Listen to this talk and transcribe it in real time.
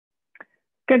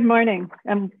Good morning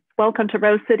and welcome to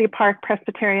Rose City Park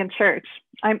Presbyterian Church.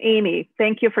 I'm Amy.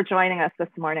 Thank you for joining us this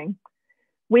morning.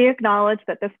 We acknowledge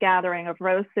that this gathering of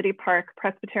Rose City Park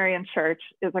Presbyterian Church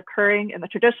is occurring in the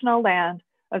traditional land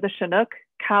of the Chinook,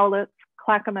 Cowlitz,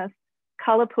 Clackamas,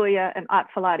 Kalapuya, and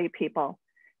Atfalati people,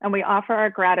 and we offer our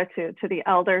gratitude to the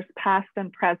elders past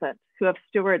and present who have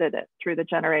stewarded it through the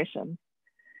generations.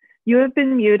 You have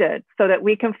been muted so that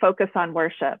we can focus on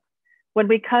worship. When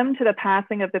we come to the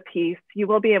passing of the peace, you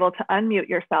will be able to unmute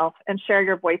yourself and share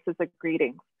your voices of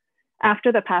greetings.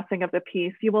 After the passing of the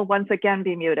peace, you will once again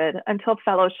be muted until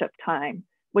fellowship time,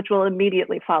 which will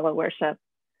immediately follow worship.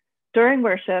 During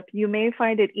worship, you may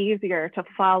find it easier to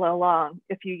follow along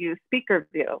if you use speaker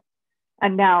view.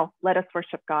 And now, let us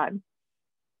worship God.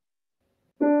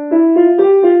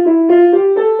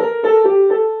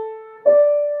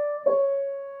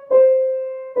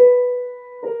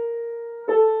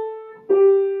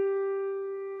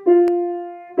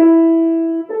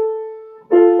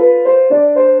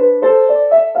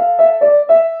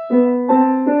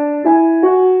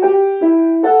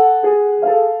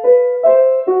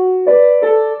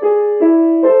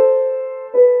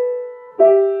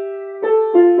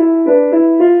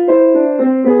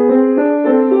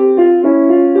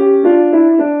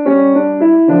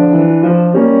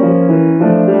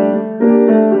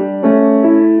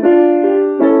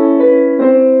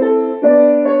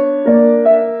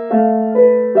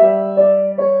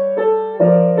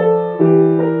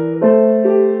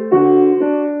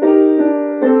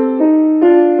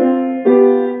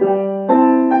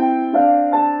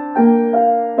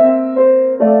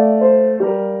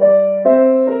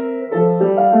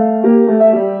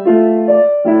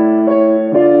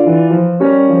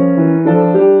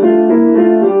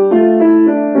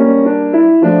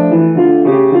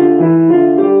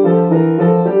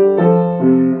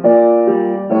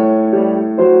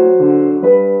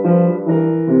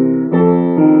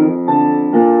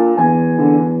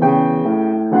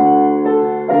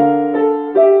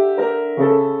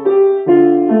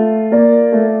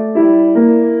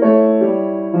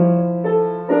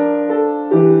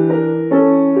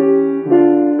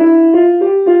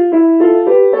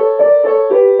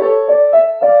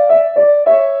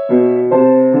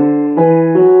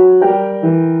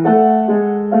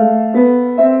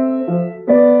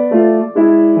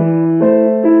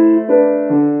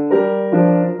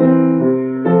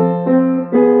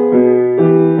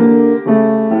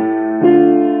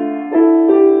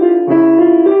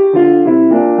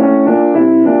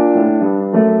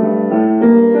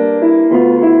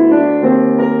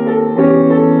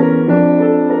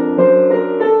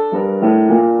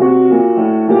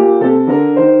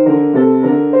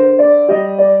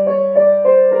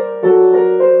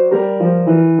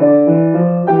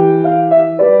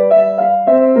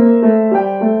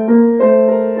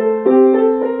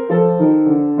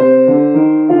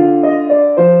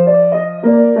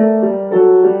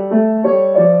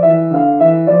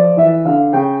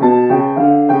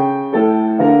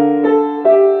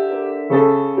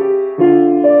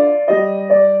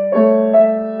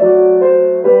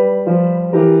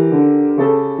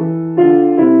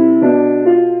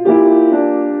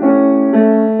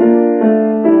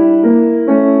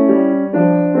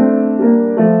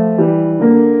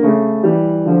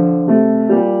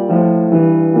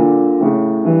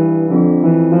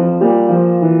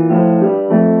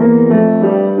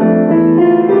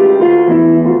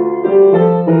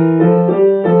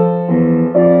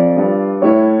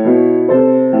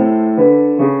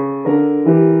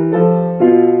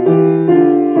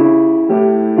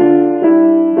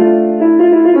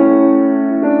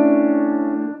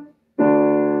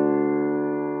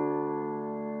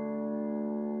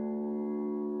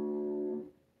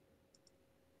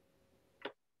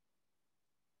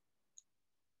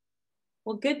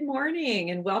 Well, good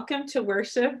morning and welcome to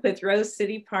worship with Rose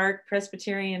City Park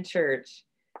Presbyterian Church.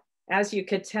 As you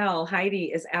could tell,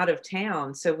 Heidi is out of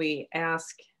town, so we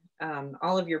ask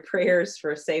all of your prayers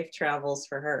for safe travels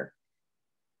for her.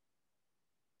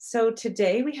 So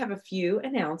today we have a few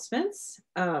announcements.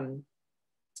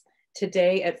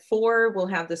 Today at 4, we'll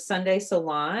have the Sunday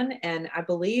Salon, and I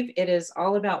believe it is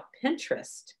all about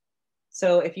Pinterest.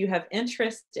 So if you have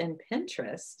interest in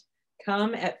Pinterest,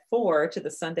 come at 4 to the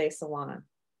Sunday Salon.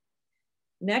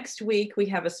 Next week, we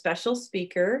have a special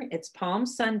speaker. It's Palm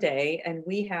Sunday, and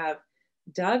we have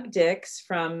Doug Dix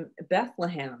from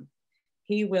Bethlehem.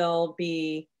 He will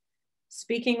be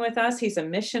speaking with us. He's a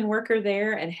mission worker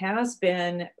there and has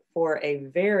been for a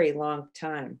very long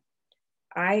time.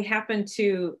 I happened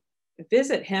to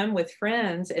visit him with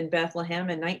friends in Bethlehem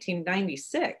in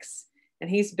 1996, and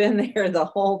he's been there the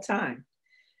whole time.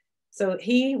 So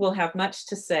he will have much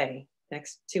to say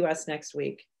to us next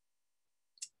week.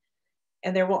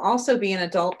 And there will also be an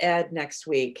adult ed next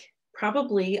week,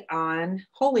 probably on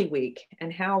Holy Week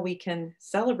and how we can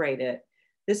celebrate it.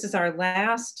 This is our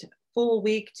last full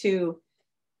week to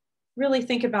really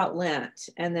think about Lent.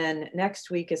 And then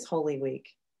next week is Holy Week.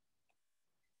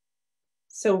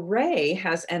 So Ray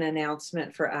has an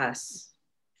announcement for us.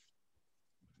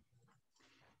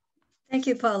 Thank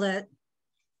you, Paulette.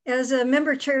 As a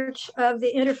member church of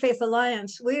the Interfaith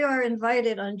Alliance, we are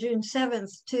invited on June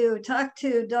 7th to talk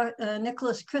to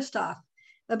Nicholas Kristof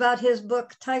about his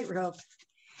book, Tightrope.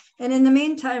 And in the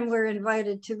meantime, we're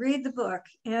invited to read the book.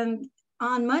 And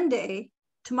on Monday,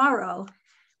 tomorrow,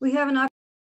 we have an opportunity.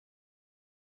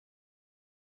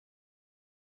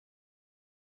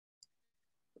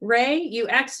 Ray, you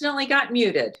accidentally got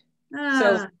muted.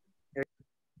 So there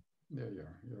you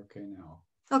are. You're okay now.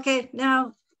 Okay,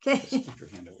 now, okay. Keep your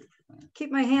hand away from that.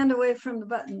 Keep my hand away from the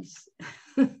buttons.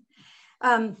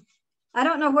 I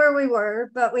don't know where we were,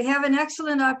 but we have an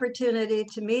excellent opportunity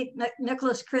to meet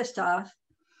Nicholas Kristof,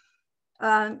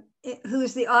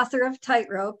 who's the author of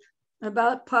Tightrope,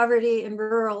 about poverty in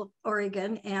rural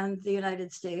Oregon and the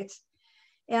United States.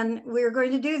 And we're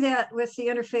going to do that with the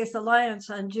Interfaith Alliance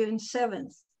on June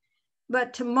 7th.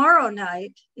 But tomorrow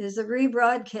night is a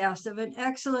rebroadcast of an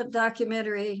excellent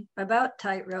documentary about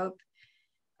Tightrope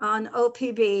on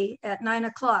OPB at 9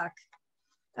 o'clock.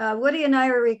 Woody and I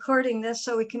are recording this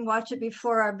so we can watch it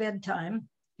before our bedtime,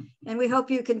 and we hope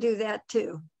you can do that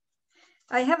too.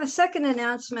 I have a second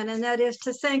announcement, and that is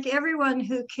to thank everyone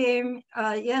who came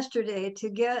yesterday to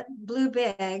get blue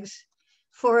bags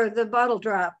for the bottle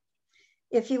drop.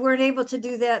 If you weren't able to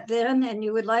do that then and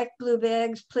you would like blue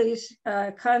bags, please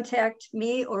contact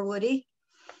me or Woody.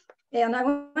 And I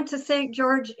want to thank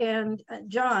George and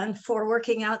John for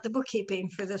working out the bookkeeping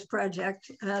for this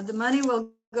project. The money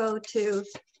will go to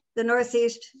the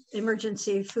Northeast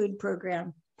Emergency Food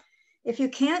Program. If you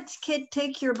can't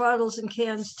take your bottles and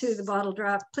cans to the bottle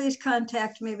drop, please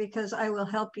contact me because I will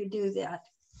help you do that.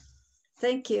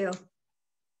 Thank you.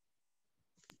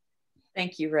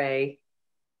 Thank you, Ray.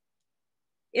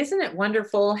 Isn't it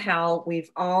wonderful how we've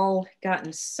all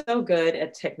gotten so good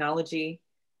at technology?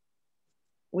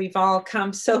 We've all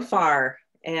come so far,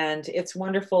 and it's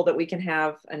wonderful that we can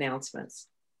have announcements.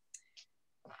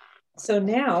 So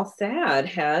now Thad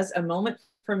has a moment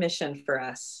for mission for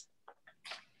us.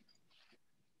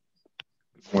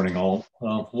 Good morning, all.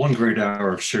 One great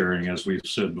hour of sharing, as we've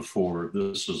said before.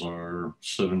 This is our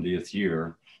 70th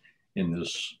year in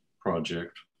this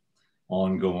project,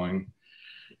 ongoing,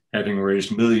 having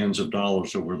raised millions of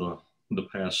dollars over the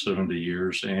past 70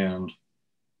 years, and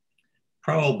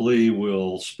probably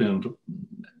will spend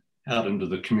out into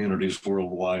the communities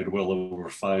worldwide well over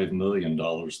 $5 million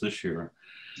this year.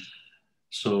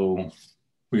 So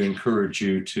we encourage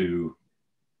you to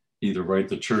either write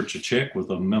the church a check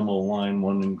with a memo line,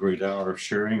 one great hour of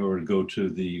sharing, or to go to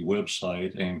the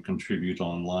website and contribute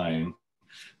online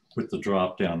with the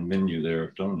drop-down menu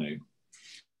there, donate.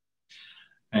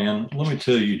 And let me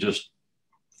tell you just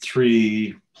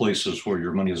 3 places where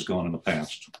your money has gone in the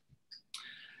past.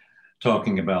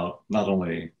 Talking about not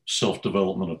only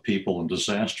self-development of people and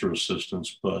disaster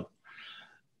assistance, but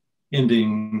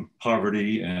ending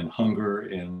poverty and hunger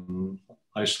in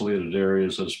isolated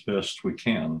areas as best we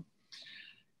can.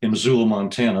 In Missoula,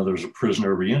 Montana, there's a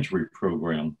prisoner reentry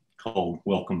program called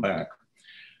Welcome Back,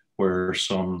 where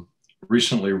some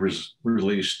recently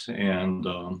released and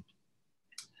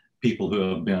people who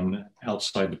have been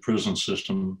outside the prison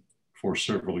system for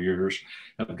several years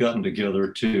have gotten together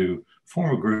to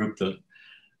form a group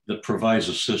that provides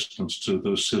assistance to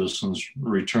those citizens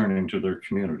returning to their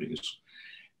communities.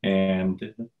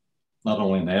 And not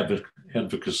only an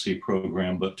advocacy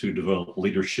program, but to develop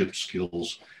leadership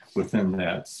skills within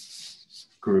that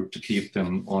group to keep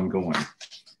them ongoing.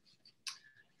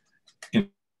 In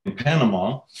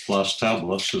Panama, Las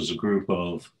Tablas is a group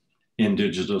of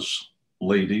indigenous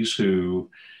ladies who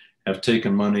have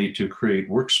taken money to create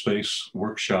workspace,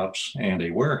 workshops, and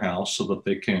a warehouse so that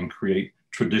they can create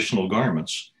traditional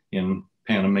garments in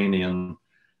Panamanian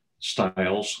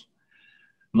styles,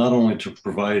 not only to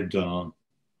provide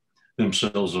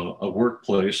themselves a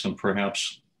workplace and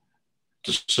perhaps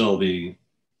to sell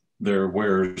their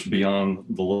wares beyond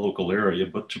the local area,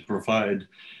 but to provide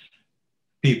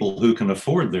people who can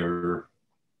afford their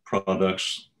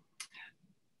products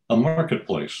a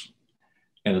marketplace.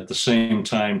 And at the same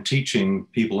time, teaching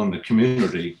people in the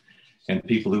community and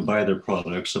people who buy their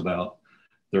products about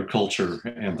their culture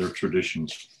and their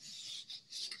traditions.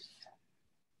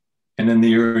 And in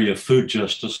the area of food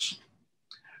justice,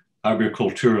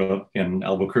 Agricultura in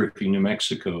Albuquerque, New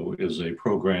Mexico is a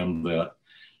program that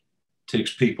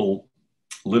takes people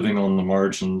living on the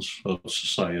margins of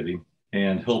society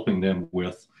and helping them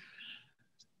with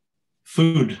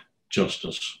food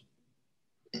justice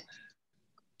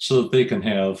so that they can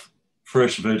have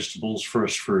fresh vegetables,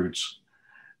 fresh fruits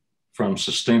from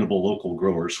sustainable local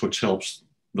growers, which helps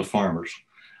the farmers,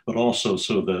 but also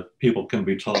so that people can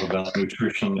be taught about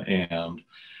nutrition and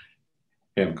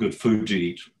have good food to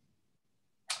eat.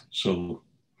 So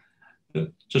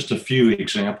just a few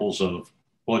examples of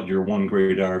what your one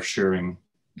great hour of sharing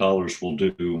dollars will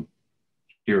do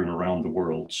here and around the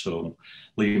world. So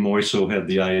Lee Moiso had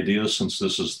the idea, since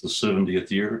this is the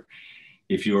 70th year,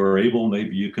 if you are able,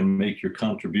 maybe you can make your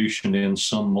contribution in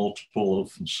some multiple of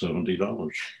 $70.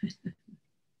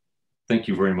 Thank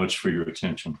you very much for your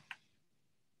attention.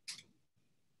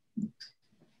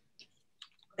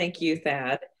 Thank you,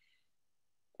 Thad.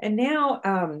 And now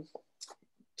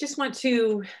just want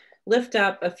to lift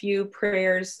up a few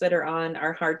prayers that are on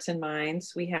our hearts and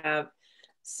minds. We have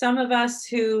some of us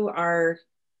who are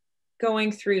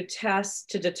going through tests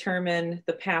to determine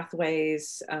the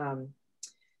pathways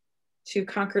to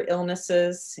conquer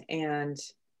illnesses, and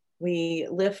we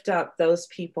lift up those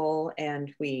people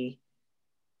and we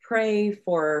pray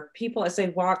for people as they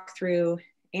walk through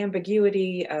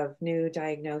ambiguity of new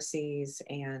diagnoses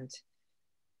and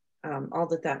all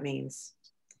that that means.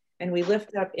 And we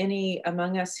lift up any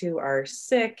among us who are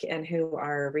sick and who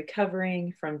are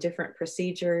recovering from different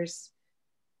procedures.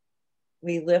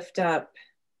 We lift up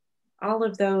all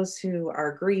of those who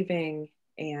are grieving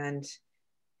and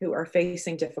who are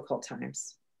facing difficult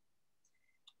times.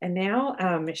 And now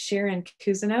Sharon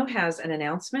Cousineau has an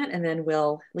announcement, and then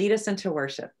will lead us into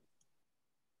worship.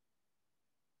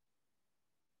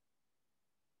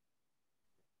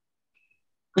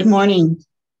 Good morning.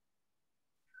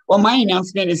 Well, my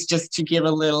announcement is just to give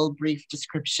a little brief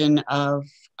description of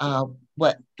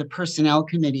what the Personnel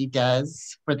Committee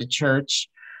does for the church.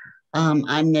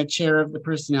 I'm the chair of the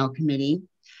Personnel Committee,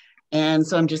 and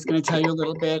so I'm just going to tell you a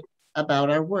little bit about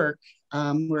our work.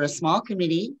 We're a small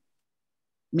committee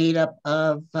made up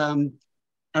of,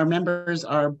 our members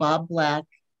are Bob Black,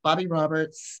 Bobby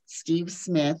Roberts, Steve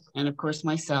Smith, and of course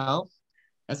myself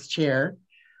as chair.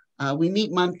 We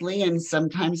meet monthly and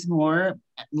sometimes more.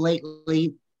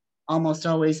 Lately, almost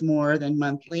always more than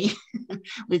monthly.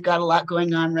 We've got a lot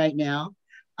going on right now.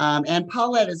 And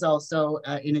Paulette is also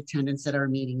in attendance at our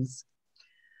meetings.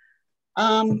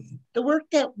 The work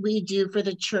that we do for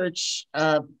the church,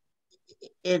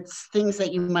 it's things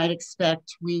that you might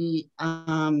expect. We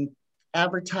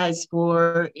advertise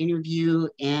for, interview,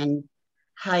 and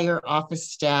hire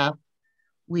office staff.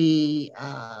 We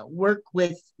work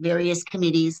with various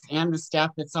committees and the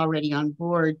staff that's already on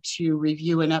board to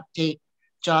review and update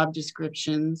job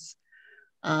descriptions.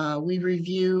 We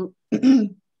review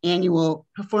annual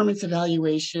performance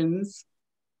evaluations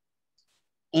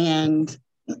and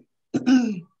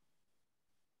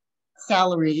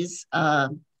salaries.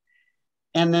 And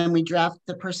then we draft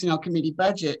the Personnel Committee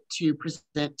budget to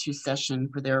present to session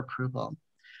for their approval.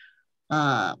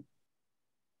 The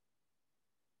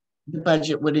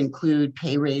budget would include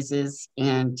pay raises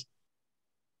and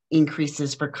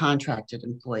increases for contracted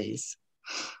employees.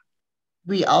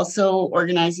 We also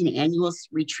organize an annual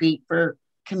retreat for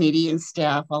committee and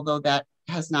staff, although that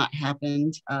has not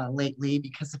happened lately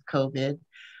because of COVID.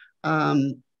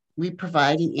 We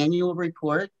provide an annual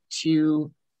report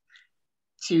to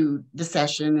the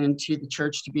session and to the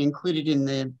church to be included in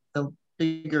the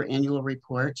bigger annual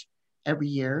report every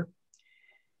year.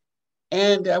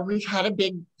 And we've had a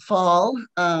big fall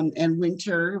and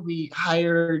winter. We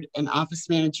hired an office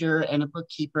manager and a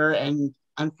bookkeeper, and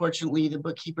unfortunately the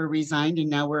bookkeeper resigned, and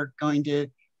now we're going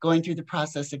through the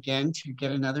process again to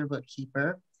get another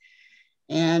bookkeeper.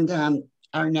 And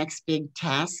our next big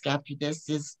task after this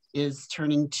is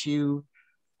turning to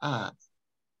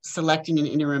selecting an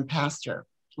interim pastor,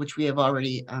 which we have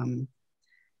already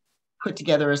put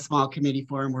together a small committee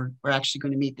for, and we're actually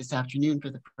going to meet this afternoon for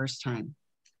the first time.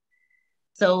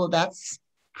 So that's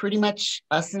pretty much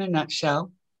us in a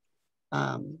nutshell.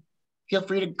 Feel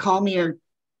free to call me or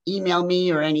email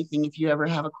me or anything if you ever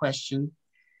have a question.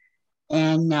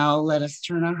 And now let us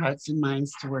turn our hearts and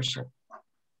minds to worship.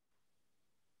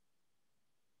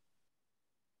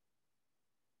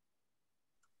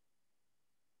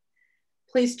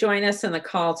 Please join us in the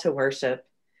call to worship.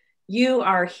 You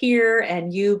are here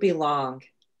and you belong.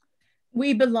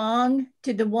 We belong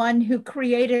to the one who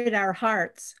created our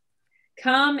hearts.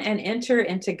 Come and enter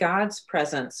into God's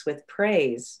presence with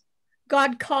praise.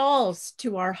 God calls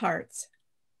to our hearts.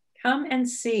 Come and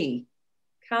see.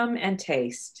 Come and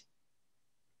taste.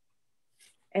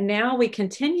 And now we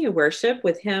continue worship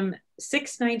with hymn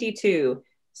 692,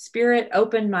 Spirit,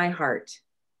 Open My Heart.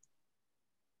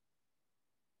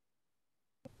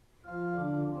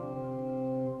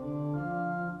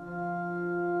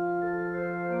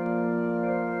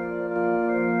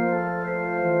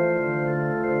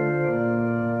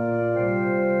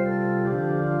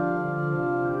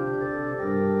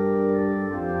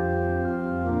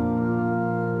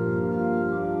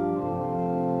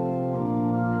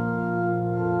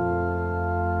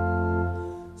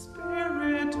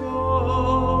 Spirit,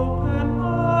 open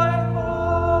my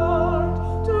heart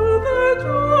to the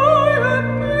joy and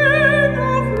pain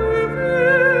of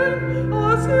living.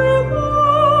 As you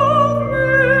love me,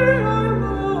 I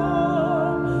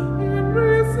love in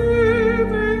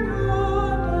receiving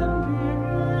and in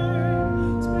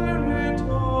giving. Spirit,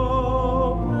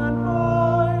 open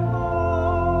my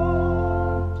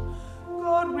heart.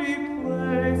 God,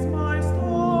 replace my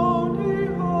stony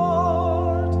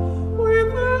heart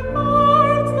with a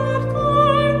heart that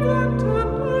kind and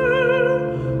tender.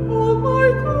 All my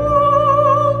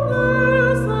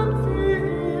coldness and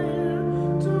fear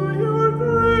to your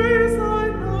grace I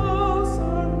now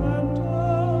surrender.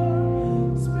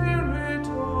 Spirit,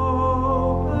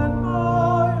 open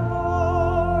my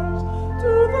heart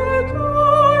to the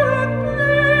joy and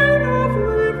pain of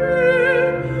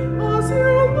living. As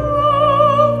you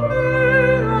love me,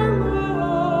 I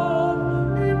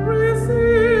love in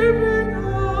receiving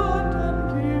and in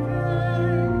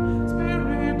giving.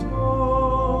 Spirit,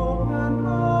 open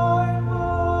my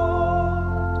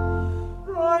heart.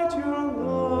 Write your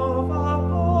love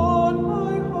upon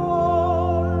my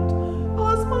heart.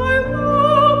 As my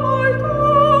love I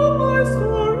tell my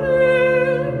story.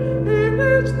 In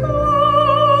each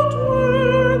thought,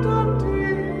 word, and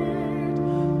deed,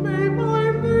 may my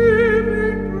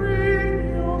living bring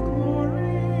your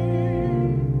glory.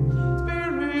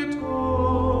 Spirit,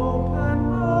 open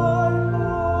my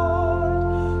heart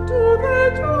to the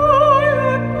joy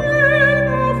and pain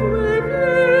of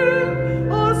living.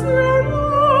 As you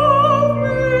love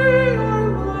me, I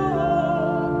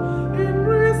love in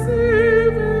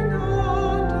receiving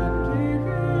and in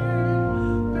giving.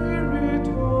 Spirit,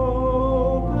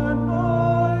 open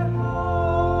my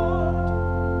heart.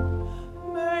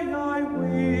 May I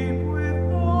weep with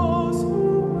those who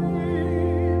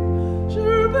weep,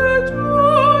 share the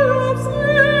joy of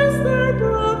sister,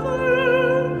 brother,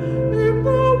 in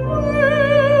the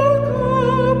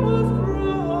welcome of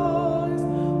Christ.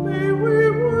 May we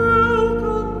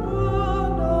welcome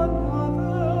one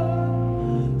another.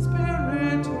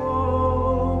 Spirit,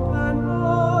 open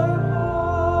my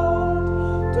heart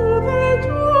to the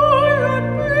joy and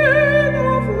pain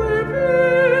of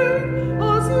living.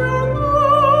 As you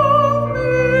love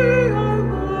me, I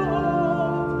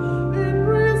love in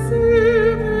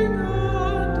receiving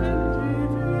and in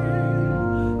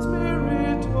giving.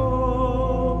 Spirit,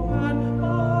 open my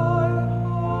heart.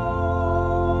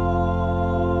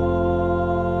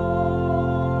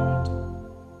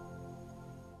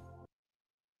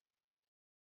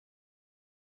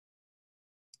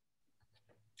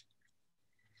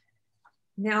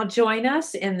 Now join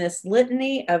us in this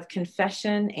litany of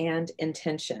confession and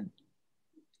intention.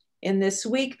 In this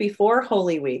week before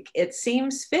Holy Week, it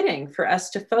seems fitting for us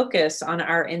to focus on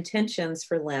our intentions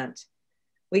for Lent.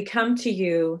 We come to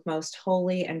you, most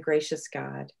holy and gracious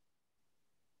God,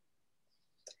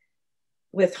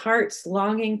 with hearts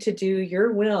longing to do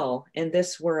your will in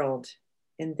this world,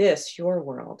 in this your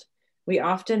world. We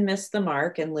often miss the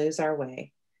mark and lose our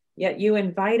way, yet you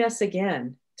invite us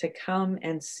again to come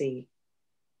and see.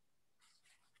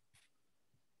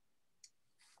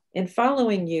 In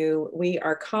following you, we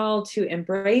are called to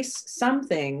embrace some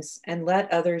things and let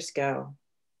others go.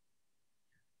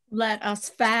 Let us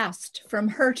fast from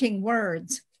hurting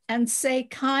words and say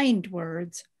kind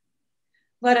words.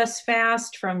 Let us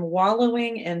fast from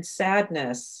wallowing in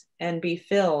sadness and be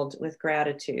filled with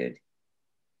gratitude.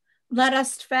 Let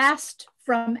us fast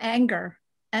from anger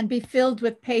and be filled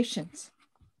with patience.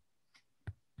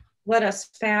 Let us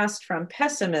fast from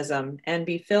pessimism and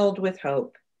be filled with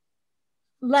hope.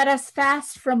 Let us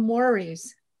fast from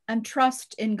worries and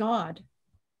trust in God.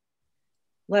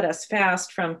 Let us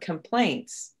fast from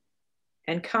complaints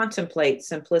and contemplate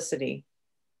simplicity.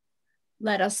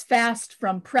 Let us fast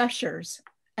from pressures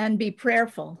and be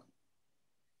prayerful.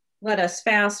 Let us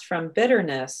fast from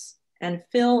bitterness and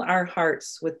fill our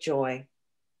hearts with joy.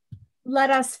 Let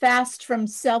us fast from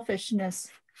selfishness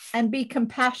and be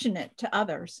compassionate to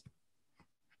others.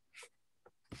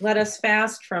 Let us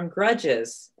fast from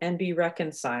grudges and be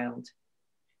reconciled.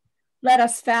 Let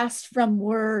us fast from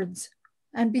words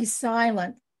and be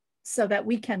silent so that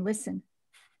we can listen.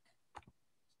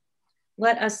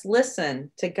 Let us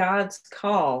listen to God's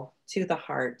call to the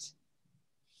heart.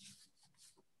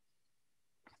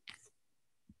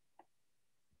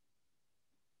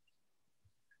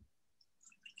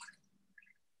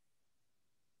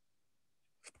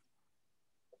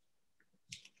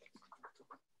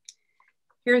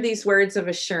 Hear these words of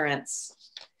assurance.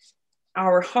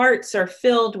 Our hearts are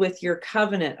filled with your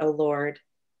covenant, O Lord.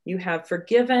 You have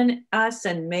forgiven us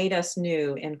and made us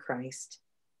new in Christ.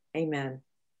 Amen.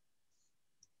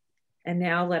 And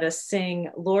now let us sing,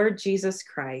 Lord Jesus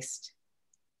Christ.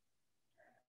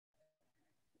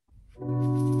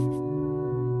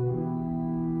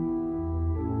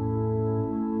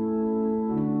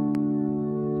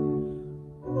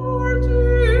 Lord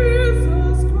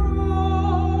Jesus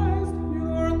Christ,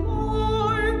 your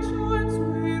light shines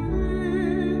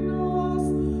within us.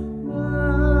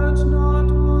 Let not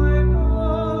my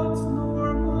doubts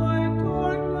nor my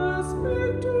darkness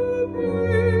speak to me.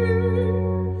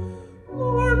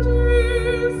 Lord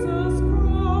Jesus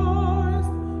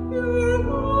Christ, your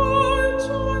light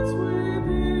shines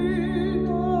within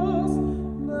us.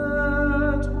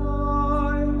 Let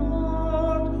my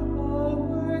heart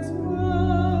always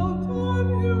welcome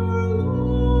your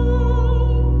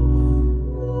love.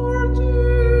 Lord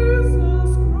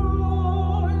Jesus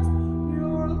Christ,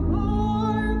 your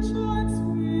light shines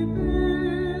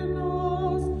within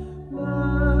us.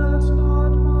 Let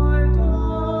not my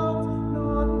doubts,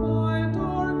 not my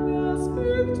darkness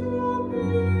speak to me.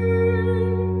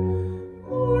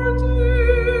 Lord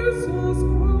Jesus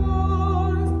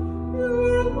Christ,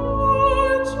 your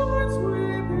light shines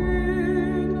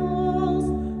within us.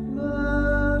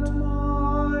 Let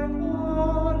my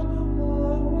heart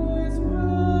always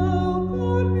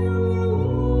welcome your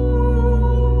love.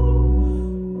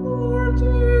 Lord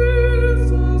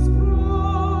Jesus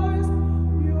Christ,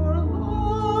 your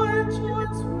light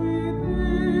shines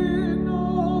within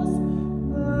us.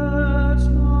 Let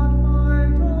not my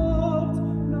doubts,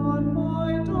 not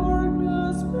my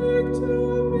darkness speak to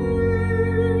me.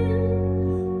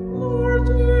 Lord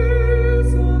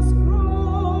Jesus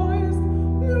Christ,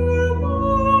 your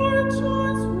light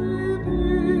shines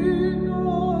within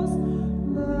us.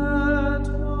 Let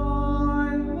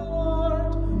my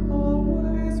heart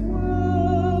always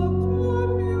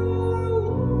welcome your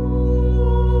love.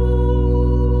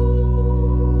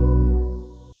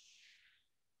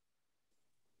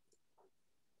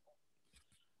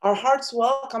 Our hearts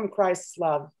welcome Christ's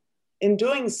love. In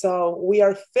doing so, we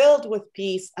are filled with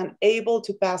peace and able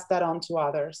to pass that on to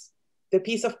others. The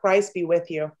peace of Christ be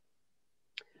with you.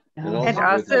 And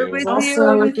also with you.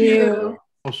 Also with you.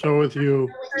 Also with you.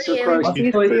 Peace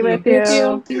be with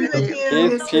you. Peace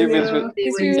be with you.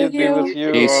 Peace Peace be with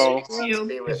you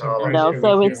all. And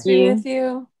also with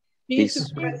you.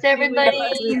 Peace. Peace, everybody.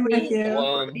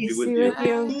 Shalom. Peace be with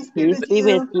you. Peace be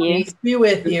with you. Peace be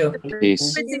with you.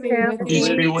 Peace. Peace be with Peace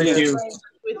you. be with you.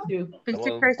 With you. Peace of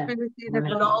Shalom. Christ be with you.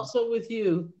 And also with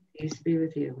you. Peace be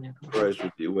with you. Christ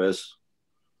with you, Wes.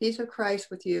 Peace of Christ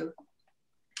with you.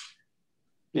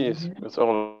 Peace with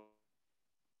all.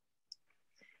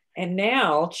 And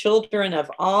now, children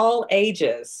of all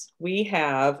ages, we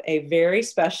have a very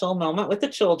special moment with the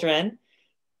children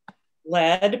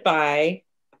led by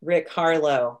Rick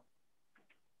Harlow.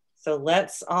 So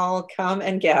let's all come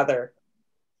and gather.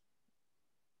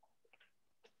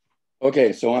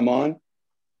 Okay, so I'm on.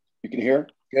 You can hear?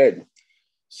 Good.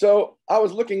 So I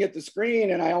was looking at the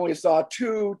screen and I only saw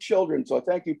 2 children. So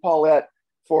thank you, Paulette,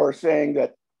 for saying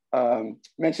that,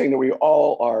 mentioning that we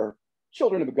all are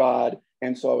children of God.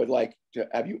 And so I would like to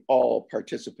have you all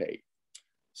participate.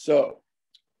 So,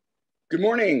 good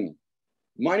morning.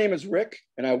 My name is Rick,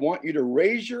 and I want you to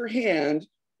raise your hand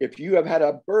if you have had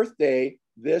a birthday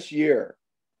this year.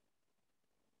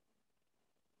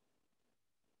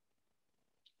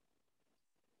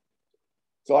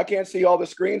 So I can't see all the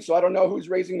screens, so I don't know who's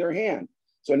raising their hand.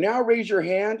 So now raise your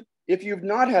hand if you've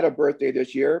not had a birthday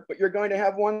this year, but you're going to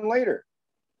have one later.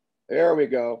 There we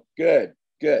go. Good,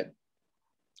 good.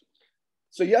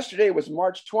 So yesterday was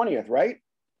March 20th, right?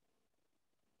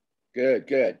 Good,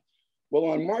 good. Well,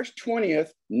 on March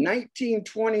 20th,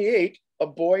 1928, a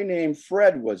boy named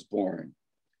Fred was born.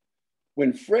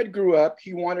 When Fred grew up,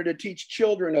 he wanted to teach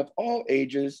children of all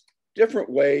ages different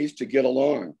ways to get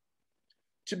along,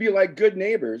 to be like good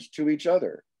neighbors to each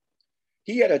other.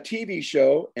 He had a TV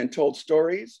show and told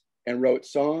stories and wrote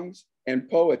songs and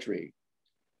poetry.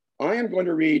 I am going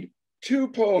to read 2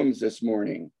 poems this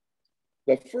morning.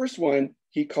 The first one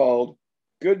he called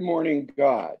Good Morning,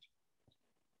 God.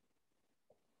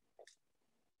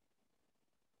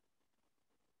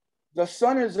 The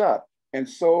sun is up, and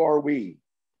so are we,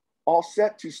 all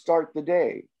set to start the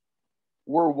day.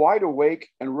 We're wide awake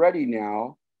and ready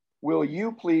now. Will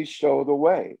you please show the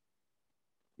way?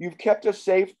 You've kept us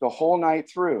safe the whole night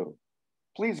through.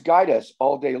 Please guide us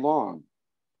all day long.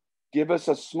 Give us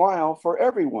a smile for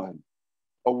everyone,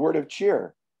 a word of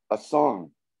cheer, a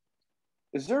song.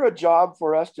 Is there a job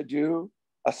for us to do,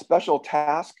 a special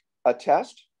task, a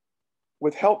test?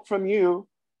 With help from you,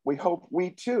 we hope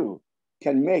we too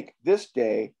can make this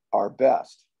day our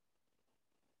best.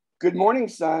 Good morning,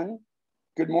 sun.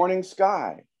 Good morning,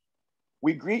 sky.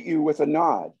 We greet you with a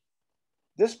nod.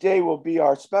 This day will be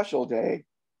our special day.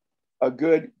 A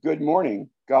good morning,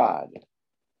 God.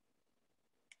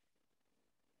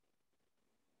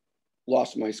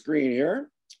 Lost my screen here.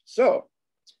 So,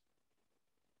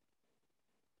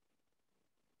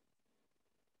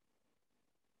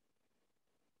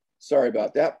 sorry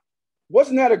about that.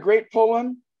 Wasn't that a great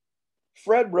poem?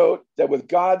 Fred wrote that with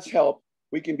God's help,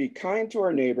 we can be kind to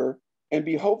our neighbor and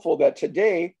be hopeful that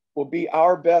today will be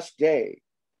our best day.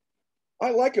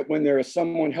 I like it when there is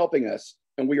someone helping us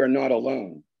and we are not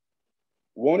alone.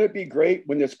 Won't it be great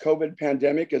when this COVID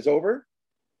pandemic is over?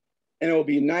 And it will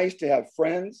be nice to have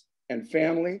friends and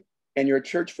family and your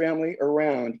church family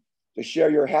around to share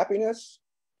your happiness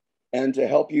and to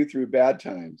help you through bad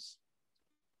times.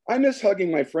 I miss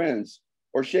hugging my friends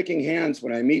or shaking hands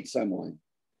when I meet someone.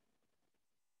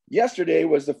 Yesterday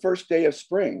was the first day of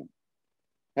spring.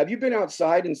 Have you been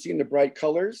outside and seen the bright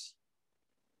colors?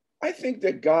 I think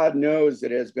that God knows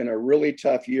that it has been a really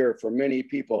tough year for many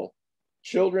people,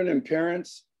 children and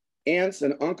parents, aunts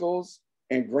and uncles,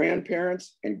 and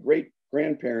grandparents and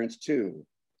great-grandparents too.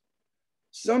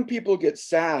 Some people get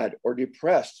sad or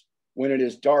depressed when it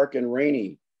is dark and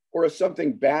rainy, or if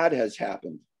something bad has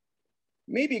happened.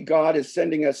 Maybe God is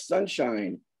sending us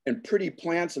sunshine and pretty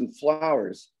plants and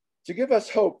flowers to give us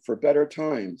hope for better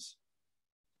times.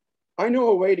 I know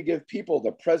a way to give people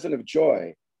the present of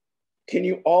joy. Can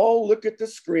you all look at the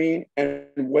screen and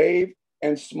wave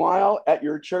and smile at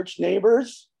your church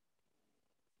neighbors?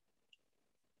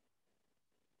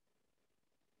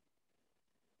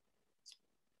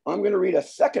 I'm going to read a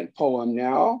second poem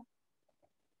now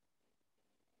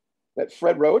that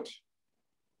Fred wrote.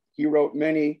 He wrote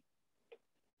many.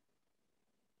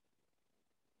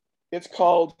 It's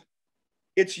called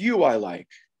It's You I Like.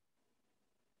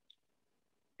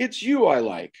 It's you I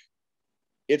like.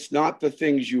 It's not the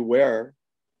things you wear.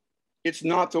 It's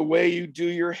not the way you do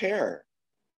your hair.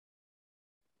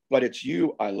 But it's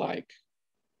you I like.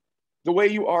 The way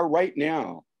you are right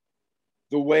now.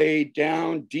 The way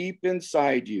down deep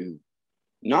inside you.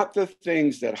 Not the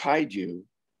things that hide you.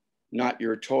 Not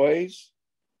your toys.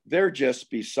 They're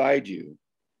just beside you.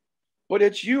 But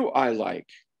it's you I like.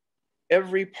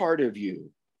 Every part of you.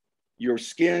 Your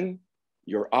skin,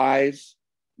 your eyes,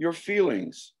 your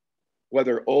feelings,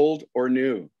 whether old or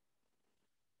new.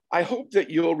 I hope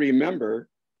that you'll remember,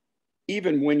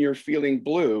 even when you're feeling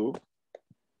blue,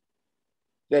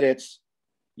 that it's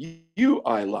you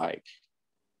I like.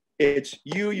 It's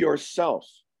you yourself.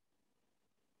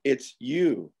 It's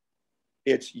you.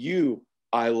 It's you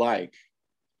I like.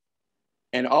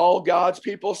 And all God's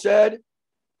people said,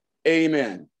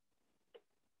 amen.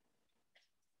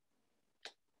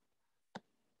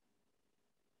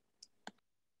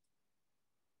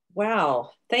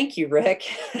 Wow. Thank you, Rick.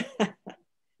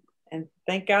 And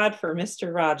thank God for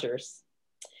Mr. Rogers.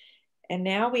 And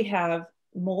now we have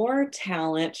more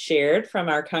talent shared from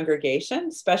our congregation,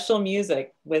 special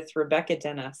music with Rebecca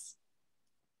Dennis.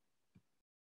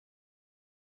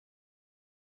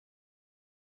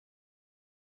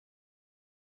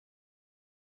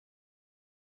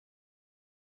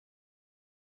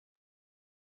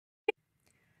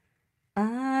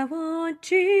 I want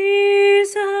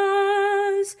Jesus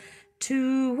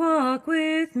to walk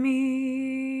with me.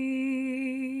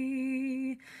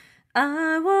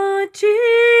 I want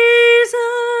Jesus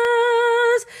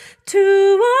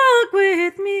to walk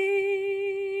with me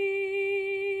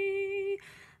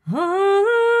all along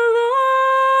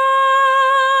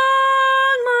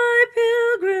my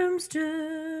pilgrim's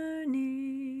journey.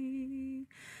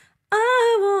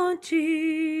 I want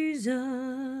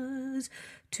Jesus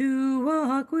to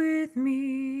walk with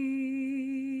me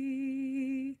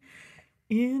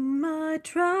in my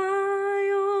trial,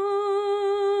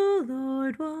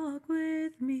 Lord, walk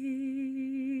with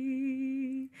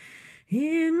me.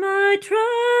 In my trial,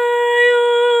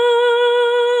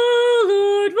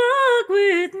 Lord, walk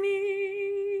with me.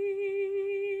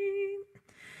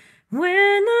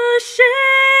 When the shades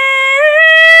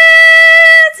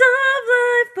of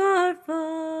life are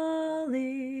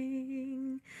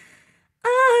falling,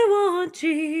 I want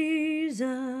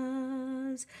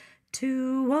Jesus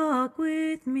to walk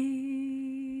with me.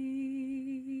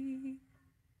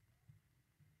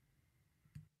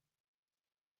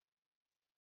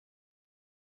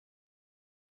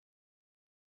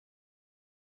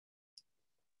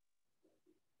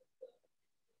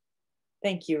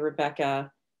 Thank you,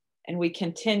 Rebecca. And we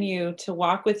continue to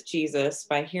walk with Jesus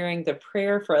by hearing the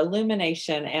prayer for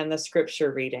illumination and the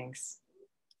scripture readings.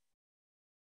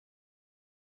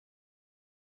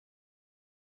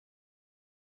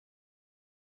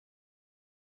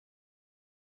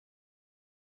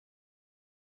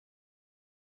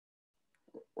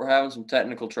 We're having some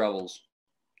technical troubles.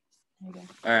 All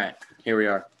right, here we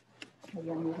are.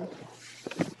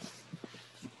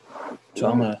 So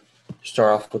I'm going to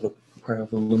start off with a prayer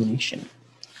of illumination.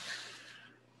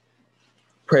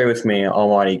 Pray with me,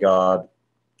 Almighty God,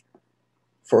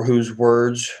 for whose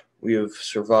words we have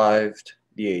survived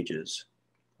the ages.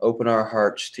 Open our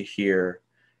hearts to hear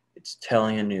its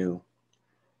telling anew,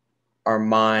 our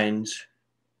minds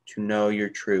to know your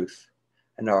truth,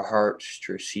 and our hearts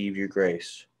to receive your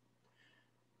grace,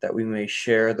 that we may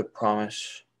share the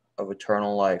promise of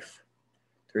eternal life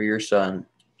through your Son,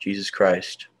 Jesus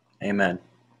Christ. Amen.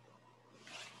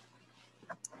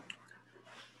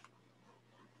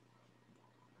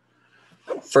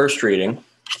 First reading,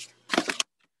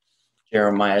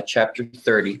 Jeremiah chapter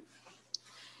 30,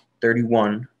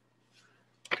 31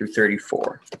 through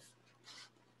 34.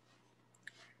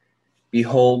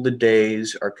 Behold, the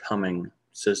days are coming,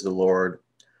 says the Lord,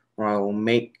 when I will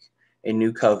make a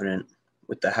new covenant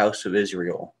with the house of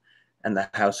Israel and the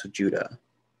house of Judah,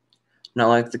 not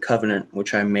like the covenant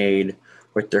which I made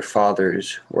with their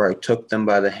fathers, where I took them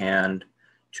by the hand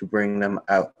to bring them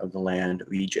out of the land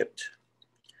of Egypt.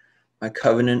 My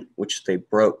covenant which they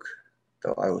broke,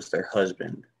 though I was their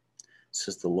husband,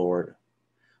 says the Lord.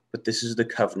 But this is the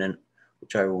covenant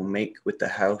which I will make with the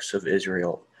house of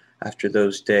Israel after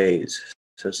those days,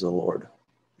 says the Lord.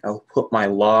 I will put my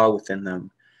law within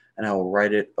them, and I will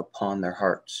write it upon their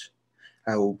hearts.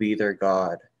 I will be their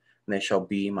God, and they shall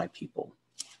be my people.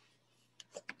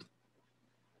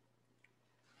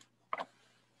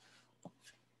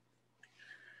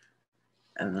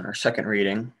 And then our second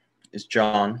reading is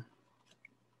John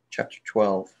chapter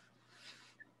 12,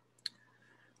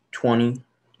 20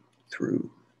 through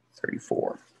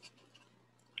 34.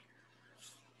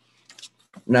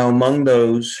 Now among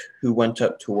those who went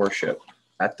up to worship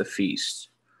at the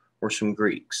feast were some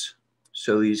Greeks.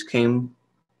 So these came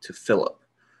to Philip,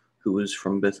 who was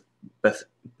from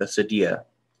Bethsaida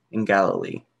in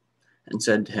Galilee, and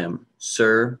said to him,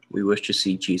 Sir, we wish to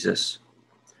see Jesus.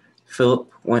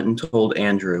 Philip went and told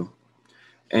Andrew.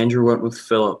 Andrew went with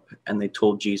Philip, and they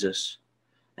told Jesus.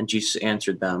 And Jesus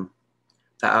answered them,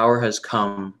 The hour has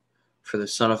come for the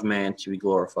Son of Man to be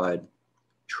glorified.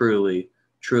 Truly,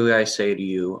 truly I say to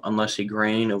you, unless a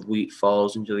grain of wheat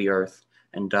falls into the earth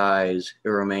and dies, it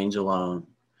remains alone.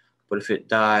 But if it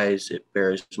dies, it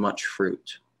bears much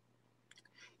fruit.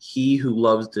 He who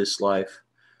loves this life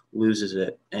loses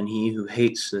it, and he who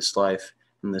hates this life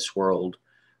in this world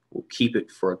will keep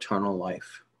it for eternal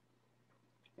life.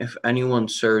 If anyone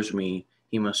serves me,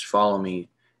 he must follow me,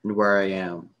 and where I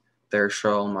am, there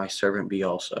shall my servant be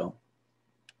also.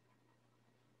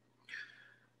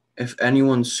 If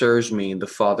anyone serves me, the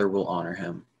Father will honor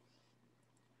him.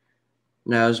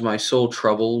 Now is my soul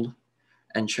troubled,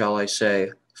 and shall I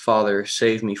say, Father,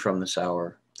 save me from this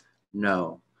hour?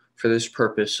 No, for this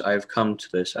purpose I have come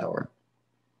to this hour.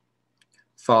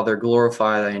 Father,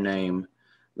 glorify thy name.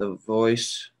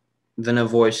 Then a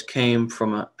voice came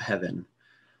from heaven.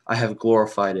 I have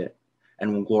glorified it,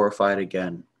 and will glorify it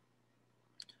again.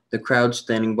 The crowd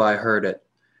standing by heard it,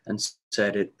 and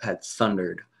said it had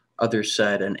thundered. Others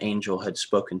said an angel had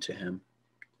spoken to him.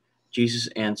 Jesus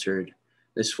answered,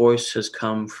 This voice has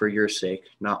come for your sake,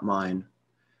 not mine.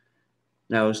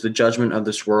 Now is the judgment of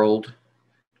this world.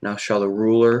 Now shall the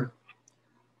ruler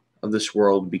of this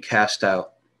world be cast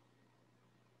out.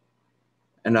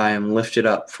 And I am lifted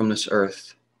up from this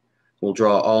earth, will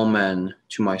draw all men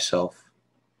to myself.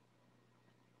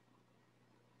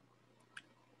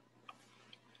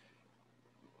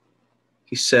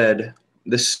 He said,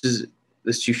 This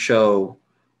to show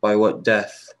by what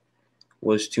death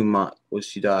was to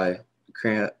die.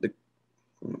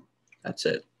 That's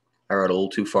it. I wrote a little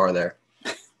too far there.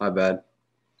 My bad.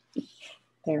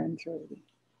 There ends the reading.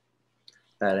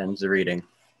 That ends the reading.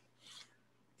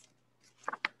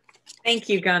 Thank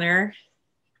you, Gunnar.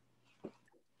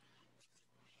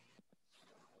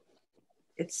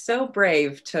 It's so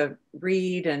brave to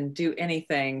read and do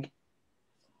anything,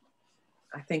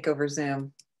 I think, over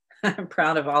Zoom. I'm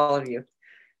proud of all of you.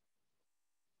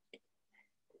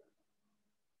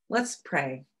 Let's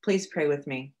pray. Please pray with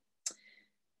me.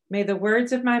 May the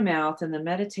words of my mouth and the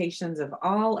meditations of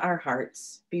all our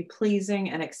hearts be pleasing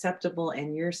and acceptable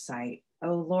in your sight,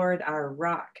 O Lord, our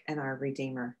rock and our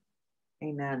redeemer.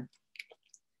 Amen.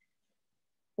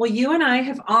 Well, you and I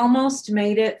have almost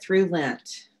made it through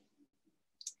Lent.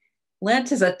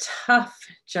 Lent is a tough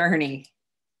journey.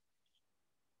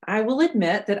 I will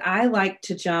admit that I like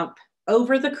to jump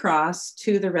over the cross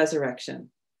to the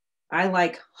resurrection. I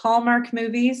like Hallmark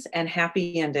movies and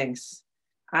happy endings.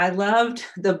 I loved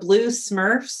the blue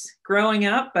Smurfs growing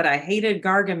up, but I hated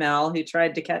Gargamel who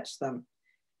tried to catch them.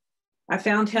 I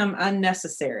found him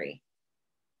unnecessary.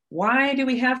 Why do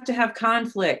we have to have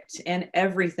conflict in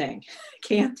everything?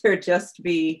 Can't there just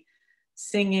be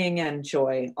singing and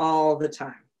joy all the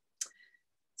time?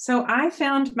 So I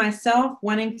found myself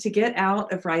wanting to get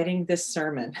out of writing this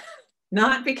sermon,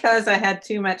 not because I had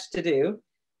too much to do,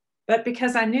 but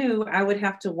because I knew I would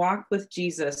have to walk with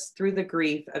Jesus through the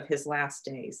grief of his last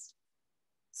days.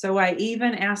 So I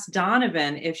even asked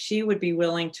Donovan if she would be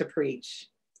willing to preach,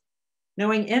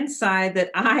 knowing inside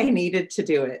that I needed to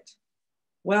do it.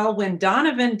 Well, when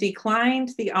Donovan declined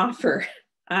the offer,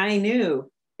 I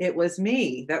knew it was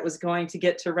me that was going to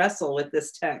get to wrestle with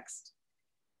this text.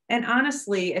 And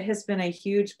honestly, it has been a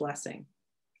huge blessing.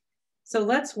 So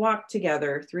let's walk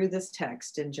together through this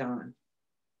text in John.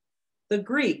 The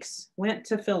Greeks went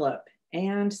to Philip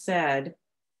and said,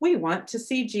 "We want to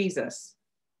see Jesus."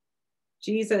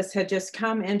 Jesus had just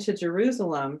come into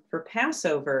Jerusalem for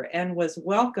Passover and was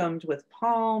welcomed with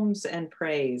palms and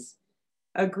praise.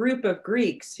 A group of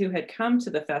Greeks who had come to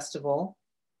the festival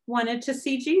wanted to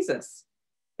see Jesus.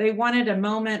 They wanted a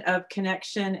moment of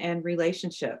connection and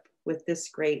relationship with this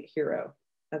great hero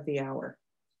of the hour.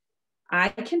 I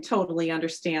can totally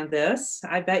understand this.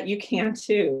 I bet you can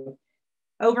too.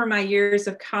 Over my years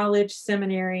of college,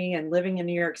 seminary, and living in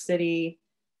New York City,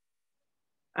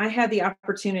 I had the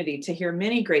opportunity to hear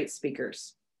many great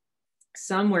speakers.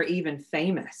 Some were even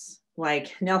famous,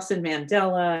 like Nelson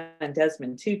Mandela and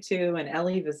Desmond Tutu and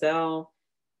Elie Wiesel.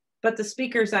 But the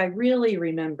speakers I really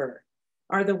remember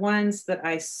are the ones that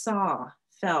I saw,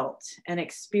 felt, and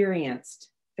experienced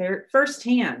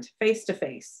firsthand, face to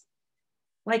face.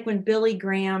 Like when Billy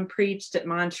Graham preached at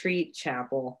Montreat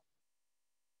Chapel.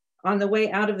 On the way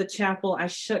out of the chapel, I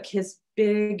shook his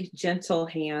big, gentle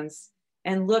hands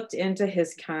and looked into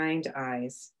his kind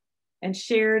eyes and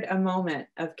shared a moment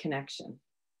of connection.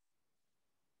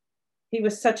 He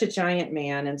was such a giant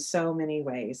man in so many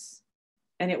ways,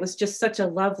 and it was just such a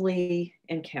lovely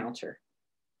encounter.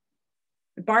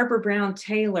 Barbara Brown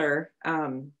Taylor,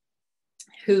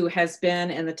 who has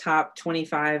been in the top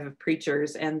 25 of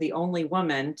preachers and the only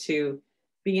woman to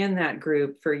be in that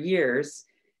group for years,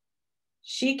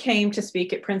 she came to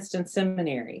speak at Princeton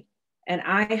Seminary, and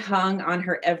I hung on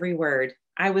her every word.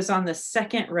 I was on the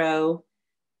second row,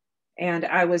 and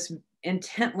I was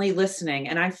intently listening,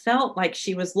 and I felt like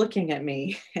she was looking at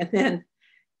me. And then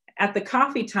at the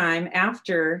coffee time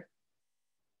after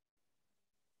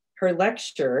her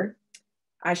lecture,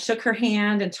 I shook her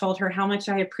hand and told her how much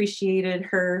I appreciated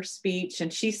her speech.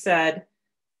 And she said,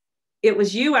 "It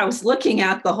was you I was looking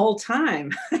at the whole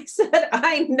time." I said,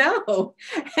 "I know."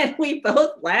 And we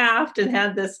both laughed and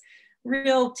had this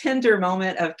real tender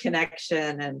moment of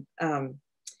connection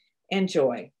and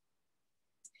joy.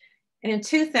 And in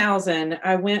 2000,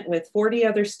 I went with 40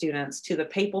 other students to the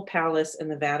Papal Palace in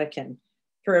the Vatican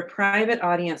for a private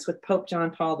audience with Pope John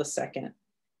Paul II.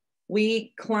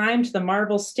 We climbed the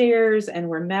marble stairs and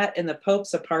were met in the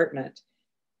Pope's apartment.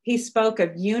 He spoke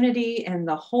of unity in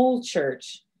the whole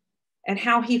church and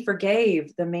how he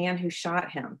forgave the man who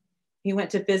shot him. He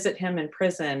went to visit him in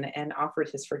prison and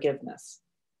offered his forgiveness.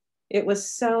 It was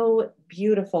so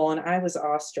beautiful, and I was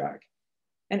awestruck.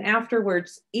 And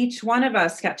afterwards, each one of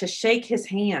us got to shake his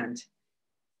hand.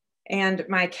 And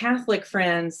my Catholic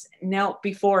friends knelt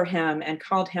before him and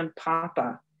called him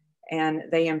Papa, and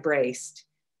they embraced.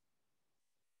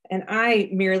 And I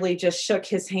merely just shook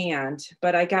his hand,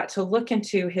 but I got to look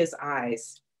into his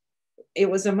eyes. It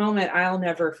was a moment I'll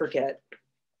never forget.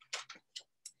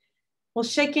 Well,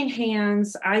 shaking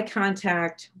hands, eye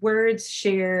contact, words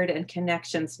shared, and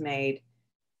connections made.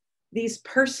 These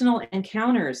personal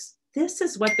encounters, this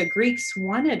is what the Greeks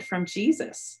wanted from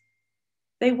Jesus.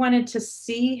 They wanted to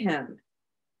see him.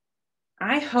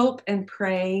 I hope and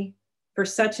pray for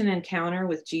such an encounter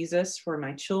with Jesus for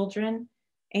my children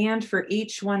and for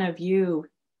each one of you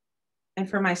and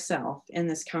for myself in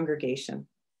this congregation.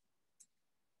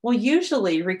 Well,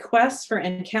 usually requests for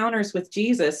encounters with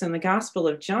Jesus in the Gospel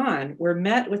of John were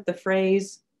met with the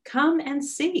phrase, "Come and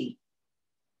see."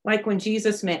 Like when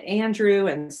Jesus met Andrew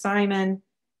and Simon,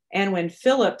 and when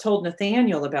Philip told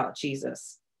Nathanael about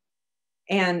Jesus.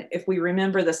 And if we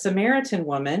remember the Samaritan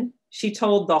woman, she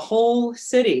told the whole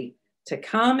city to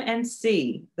come and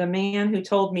see the man who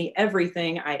told me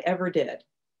everything I ever did.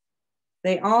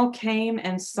 They all came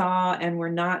and saw and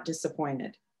were not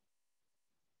disappointed.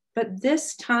 But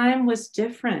this time was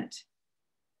different.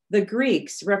 The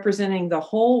Greeks, representing the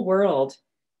whole world,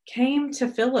 came to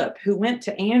Philip, who went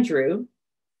to Andrew.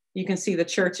 You can see the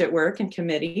church at work and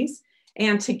committees.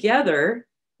 And together,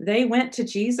 they went to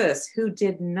Jesus, who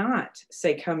did not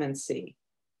say, "Come and see."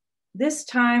 This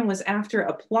time was after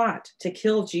a plot to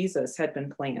kill Jesus had been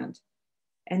planned.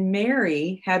 And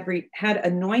Mary had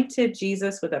anointed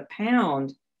Jesus with a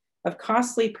pound of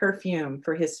costly perfume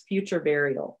for his future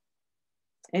burial.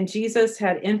 And Jesus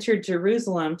had entered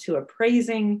Jerusalem to a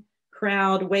praising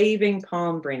crowd, waving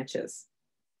palm branches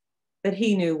that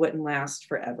he knew wouldn't last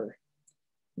forever.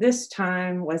 This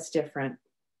time was different.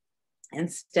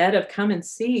 Instead of "come and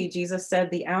see," Jesus said,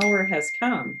 "the hour has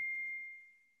come."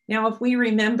 Now, if we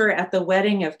remember at the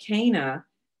wedding of Cana,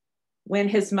 when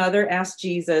his mother asked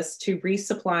Jesus to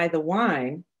resupply the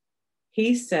wine,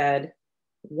 he said,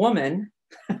 "Woman,"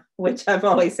 which I've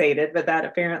always hated, but that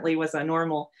apparently was a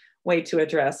normal way to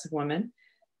address a woman,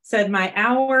 said, "My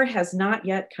hour has not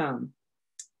yet come."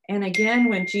 And again,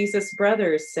 when Jesus'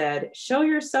 brothers said, "Show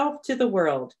yourself to the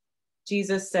world,"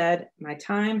 Jesus said, "My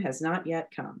time has not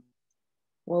yet come."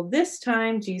 Well, this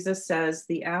time Jesus says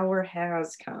the hour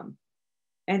has come,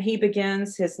 and he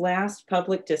begins his last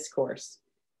public discourse.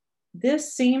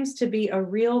 This seems to be a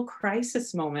real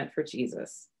crisis moment for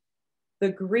Jesus.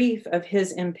 The grief of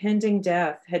his impending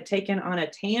death had taken on a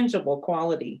tangible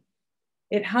quality.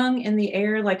 It hung in the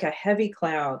air like a heavy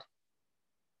cloud.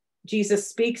 Jesus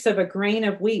speaks of a grain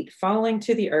of wheat falling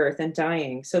to the earth and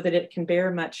dying so that it can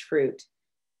bear much fruit.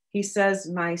 He says,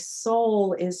 "My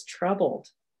soul is troubled."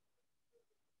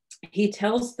 He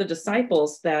tells the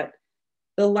disciples that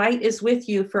the light is with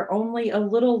you for only a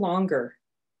little longer.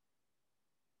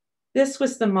 This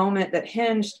was the moment that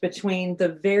hinged between the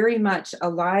very much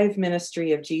alive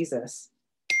ministry of Jesus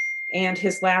and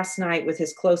his last night with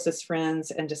his closest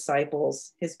friends and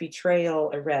disciples, his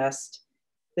betrayal, arrest,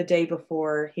 the day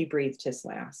before he breathed his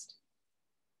last.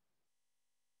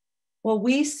 Well,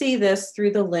 we see this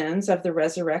through the lens of the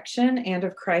resurrection and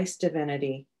of Christ's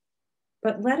divinity.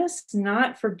 But let us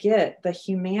not forget the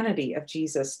humanity of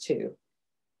Jesus too.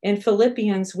 In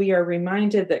Philippians, we are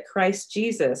reminded that Christ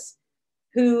Jesus,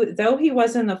 who, though he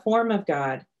was in the form of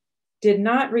God, did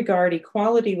not regard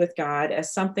equality with God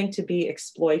as something to be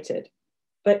exploited,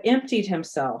 but emptied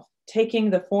himself,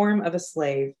 taking the form of a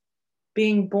slave,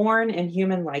 being born in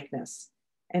human likeness,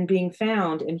 and being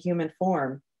found in human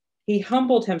form. He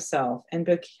humbled himself and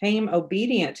became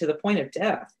obedient to the point of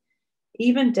death,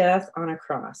 even death on a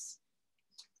cross.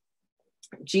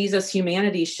 Jesus'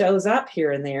 humanity shows up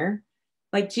here and there,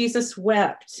 like Jesus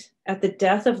wept at the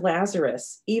death of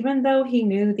Lazarus, even though he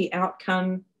knew the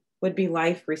outcome would be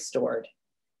life restored.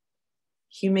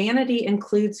 Humanity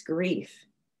includes grief,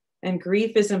 and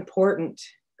grief is important.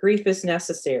 Grief is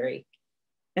necessary.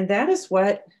 And that is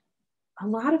what a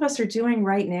lot of us are doing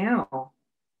right now.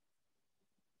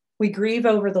 We grieve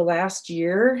over the last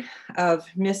year of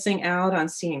missing out on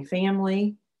seeing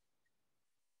family,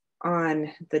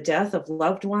 on the death of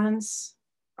loved ones,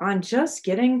 on just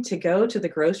getting to go to the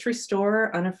grocery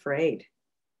store unafraid.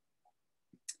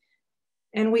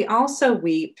 And we also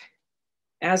weep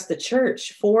as the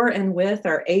church for and with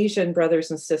our Asian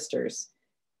brothers and sisters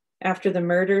after the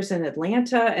murders in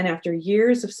Atlanta and after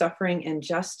years of suffering,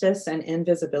 injustice, and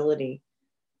invisibility.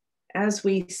 As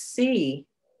we see,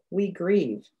 we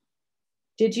grieve.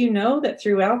 Did you know that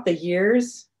throughout the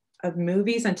years of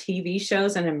movies and TV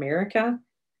shows in America,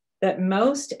 that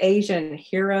most Asian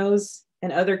heroes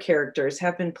and other characters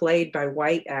have been played by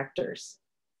white actors?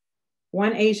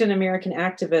 One Asian American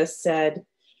activist said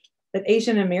that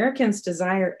Asian Americans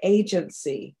desire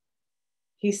agency.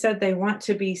 He said they want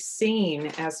to be seen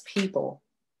as people.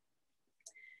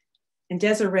 And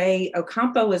Desiree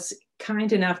Ocampo was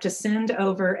kind enough to send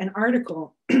over an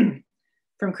article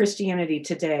from Christianity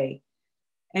Today.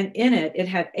 And in it, it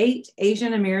had 8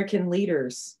 Asian American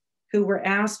leaders who were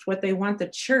asked what they want the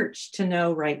church to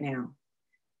know right now.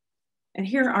 And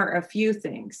here are a few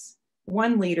things.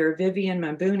 One leader, Vivian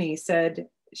Mambuni, said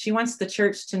she wants the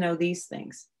church to know these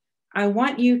things. I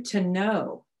want you to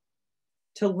know,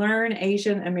 to learn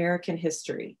Asian American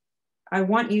history. I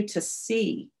want you to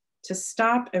see, to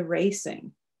stop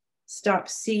erasing, stop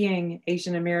seeing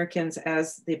Asian Americans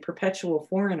as the perpetual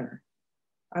foreigner.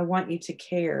 I want you to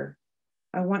care.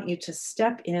 I want you to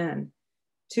step in,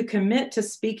 to commit to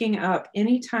speaking up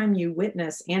anytime you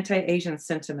witness anti-Asian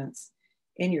sentiments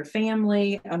in your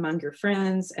family, among your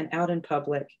friends, and out in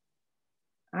public.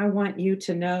 I want you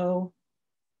to know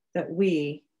that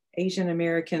we, Asian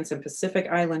Americans and Pacific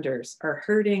Islanders, are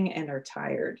hurting and are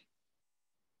tired.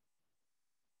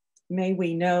 May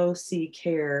we know, see,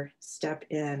 care, step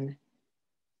in,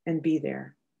 and be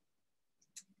there.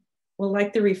 Well,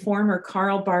 like the reformer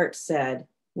Karl Barth said,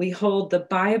 we hold the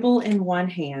Bible in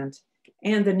one hand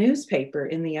and the newspaper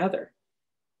in the other.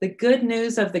 The good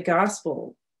news of the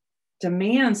gospel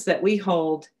demands that we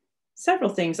hold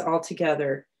several things all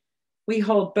together. We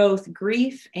hold both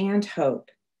grief and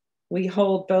hope. We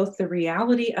hold both the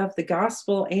reality of the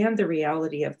gospel and the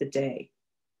reality of the day.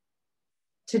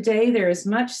 Today, there is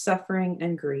much suffering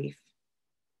and grief.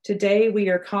 Today, we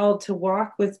are called to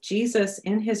walk with Jesus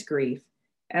in his grief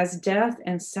as death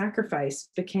and sacrifice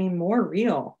became more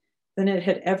real than it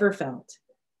had ever felt,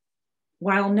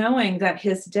 while knowing that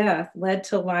his death led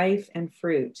to life and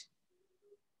fruit.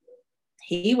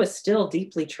 He was still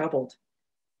deeply troubled.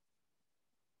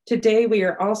 Today, we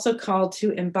are also called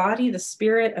to embody the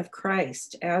Spirit of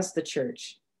Christ as the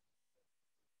church.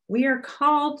 We are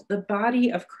called the body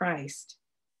of Christ.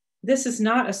 This is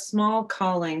not a small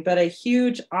calling, but a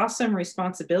huge, awesome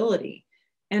responsibility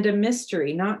and a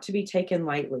mystery not to be taken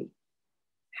lightly.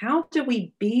 How do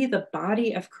we be the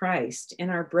body of Christ in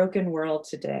our broken world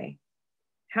today?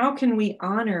 How can we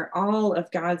honor all of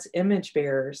God's image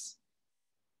bearers?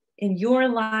 In your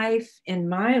life, in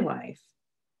my life,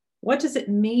 what does it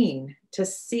mean to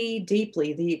see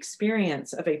deeply the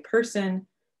experience of a person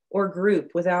or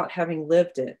group without having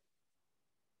lived it?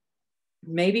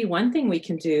 Maybe one thing we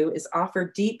can do is offer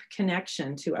deep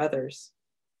connection to others.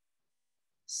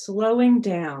 Slowing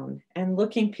down and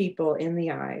looking people in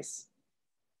the eyes,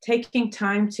 taking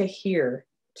time to hear,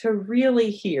 to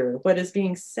really hear what is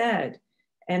being said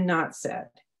and not said.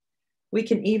 We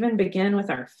can even begin with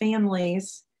our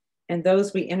families and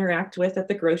those we interact with at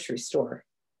the grocery store.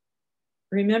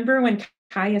 Remember when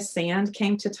Kaya Sand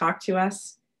came to talk to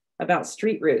us about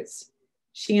street roots?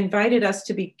 She invited us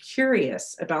to be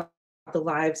curious about the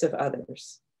lives of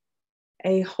others.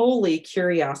 A holy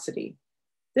curiosity.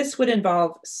 This would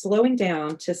involve slowing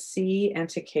down to see and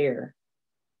to care.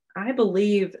 I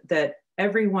believe that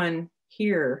everyone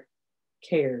here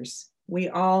cares. We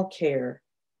all care.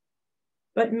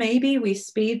 But maybe we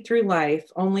speed through life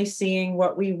only seeing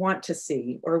what we want to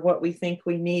see or what we think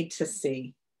we need to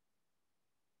see.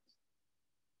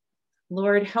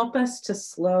 Lord, help us to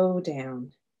slow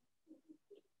down.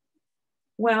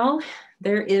 Well,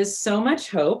 there is so much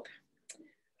hope.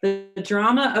 The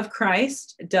drama of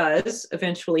Christ does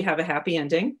eventually have a happy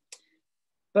ending,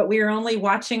 but we are only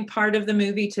watching part of the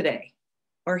movie today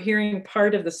or hearing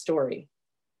part of the story.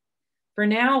 For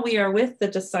now, we are with the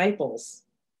disciples,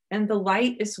 and the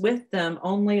light is with them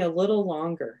only a little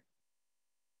longer.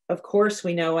 Of course,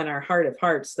 we know in our heart of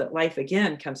hearts that life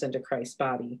again comes into Christ's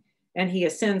body, and he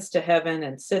ascends to heaven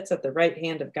and sits at the right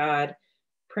hand of God,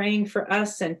 praying for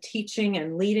us and teaching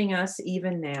and leading us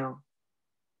even now.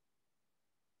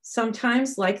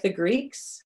 Sometimes, like the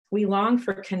Greeks, we long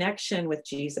for connection with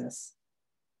Jesus,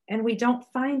 and we don't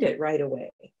find it right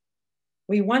away.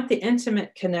 We want the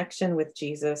intimate connection with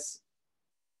Jesus.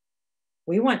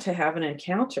 We want to have an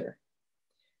encounter.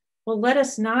 Well, let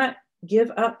us not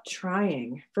give up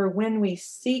trying, for when we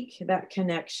seek that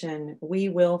connection, we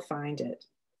will find it.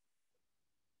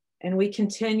 And we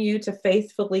continue to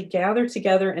faithfully gather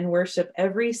together and worship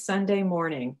every Sunday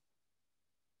morning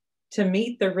to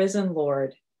meet the risen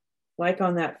Lord, like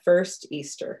on that first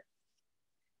Easter.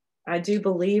 I do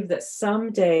believe that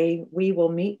someday we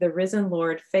will meet the risen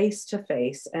Lord face to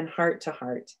face and heart to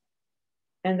heart.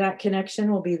 And that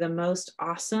connection will be the most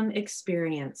awesome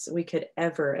experience we could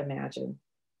ever imagine.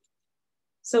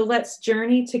 So let's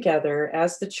journey together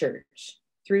as the church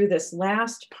through this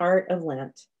last part of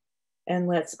Lent, and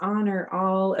let's honor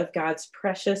all of God's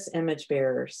precious image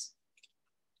bearers.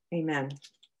 Amen.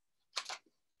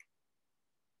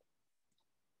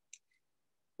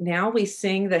 Now we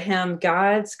sing the hymn,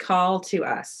 God's Call to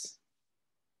Us.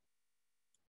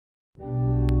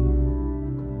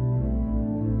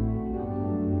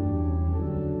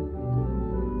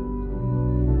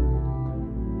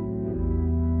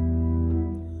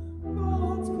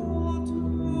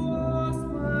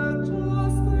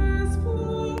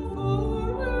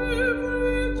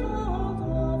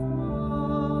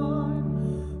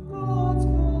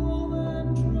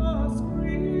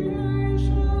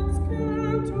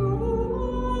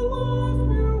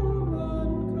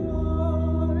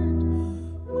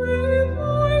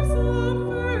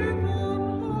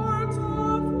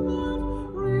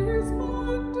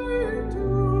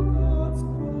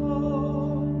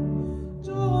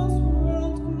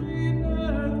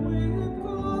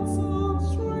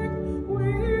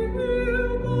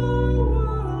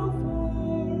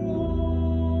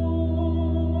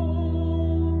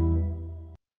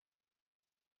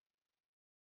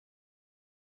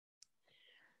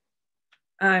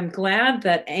 I'm glad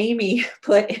that Amy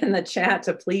put in the chat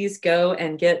to please go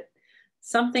and get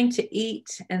something to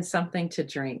eat and something to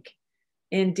drink.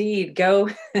 Indeed, go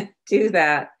do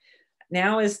that.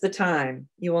 Now is the time.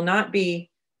 You will not be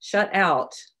shut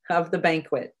out of the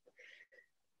banquet.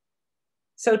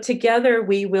 So together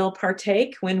we will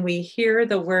partake when we hear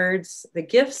the words, the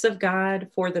gifts of God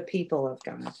for the people of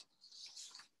God.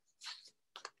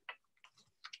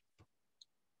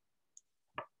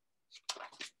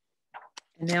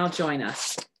 And now join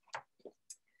us.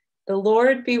 The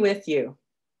Lord be with you.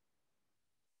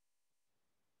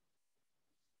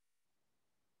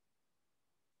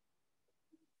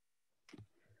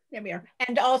 There we are.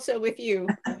 And also with you.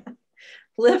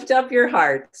 Lift up your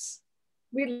hearts.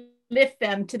 We lift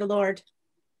them to the Lord.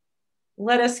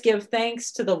 Let us give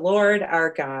thanks to the Lord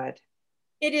our God.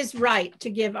 It is right to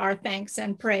give our thanks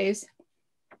and praise.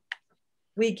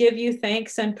 We give you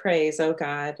thanks and praise, O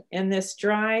God, in this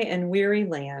dry and weary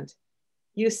land.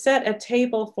 You set a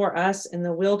table for us in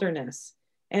the wilderness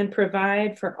and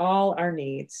provide for all our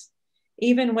needs.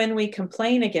 Even when we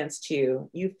complain against you,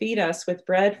 you feed us with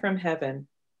bread from heaven.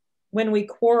 When we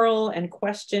quarrel and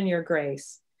question your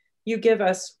grace, you give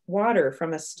us water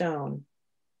from a stone.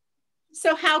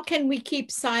 So how can we keep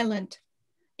silent?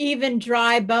 Even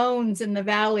dry bones in the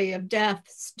valley of death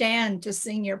stand to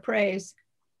sing your praise.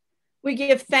 We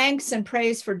give thanks and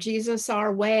praise for Jesus,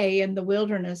 our way in the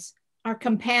wilderness, our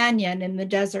companion in the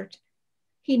desert.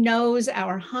 He knows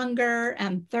our hunger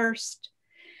and thirst.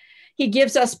 He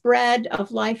gives us bread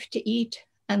of life to eat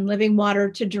and living water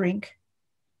to drink.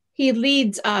 He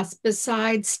leads us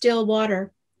beside still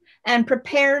water and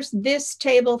prepares this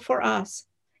table for us,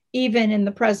 even in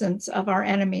the presence of our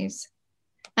enemies.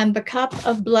 And the cup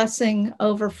of blessing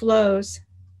overflows.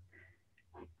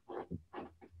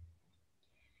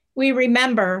 We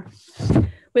remember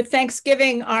with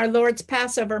thanksgiving our Lord's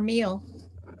Passover meal,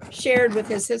 shared with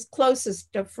his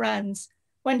closest of friends,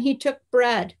 when he took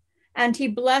bread and he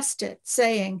blessed it,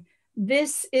 saying,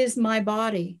 "This is my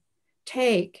body,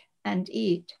 take and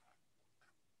eat,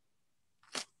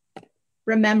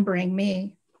 remembering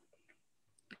me."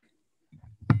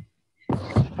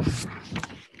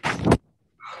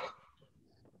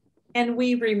 And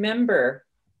we remember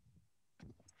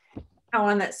how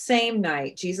on that same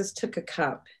night, Jesus took a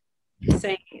cup,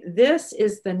 saying, "This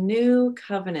is the new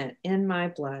covenant in my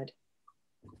blood.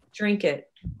 Drink it,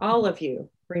 all of you,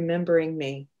 remembering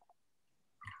me."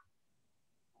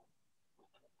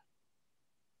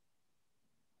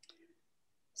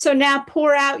 So now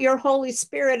pour out your Holy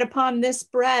Spirit upon this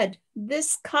bread,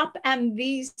 this cup, and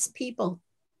these people.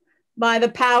 By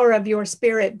the power of your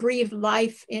Spirit, breathe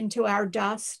life into our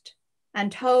dust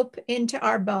and hope into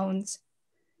our bones.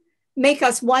 Make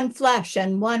us one flesh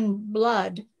and one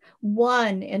blood,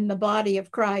 one in the body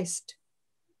of Christ.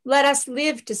 Let us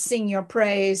live to sing your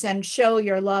praise and show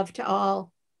your love to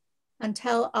all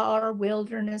until our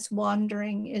wilderness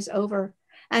wandering is over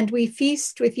and we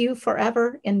feast with you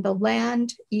forever in the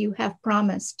land you have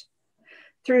promised.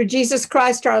 Through Jesus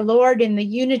Christ our Lord, in the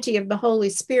unity of the Holy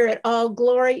Spirit, all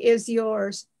glory is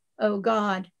yours, O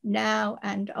God, now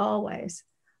and always.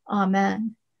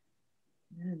 Amen.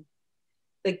 Amen.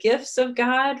 The gifts of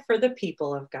God for the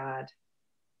people of God.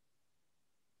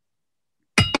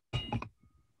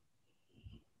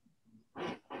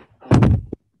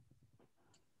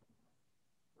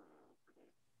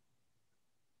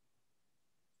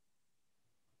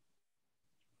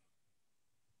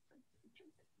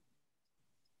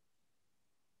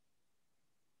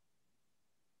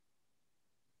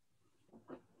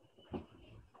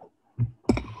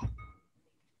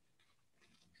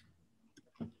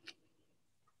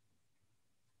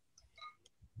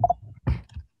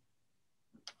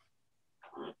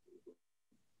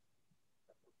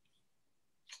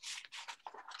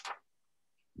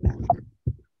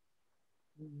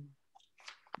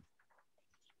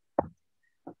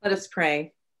 Let us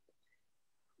pray.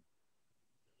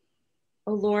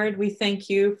 Oh Lord, we thank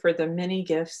you for the many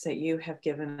gifts that you have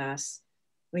given us.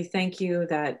 We thank you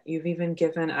that you've even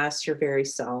given us your very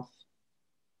self.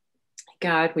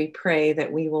 God, we pray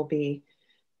that we will be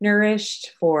nourished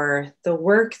for the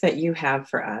work that you have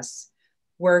for us,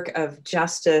 work of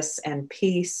justice and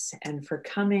peace, and for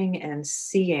coming and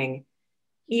seeing,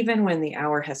 even when the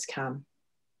hour has come.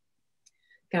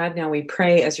 God, now we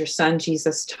pray as your Son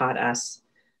Jesus taught us,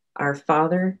 "Our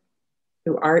Father,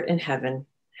 who art in heaven,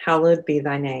 hallowed be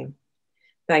thy name.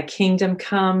 Thy kingdom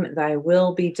come, thy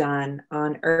will be done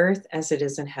on earth as it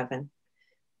is in heaven.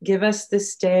 Give us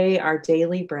this day our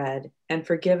daily bread, and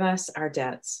forgive us our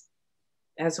debts,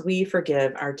 as we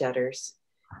forgive our debtors.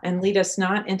 And lead us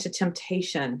not into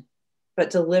temptation, but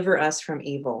deliver us from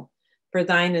evil. For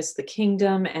thine is the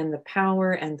kingdom and the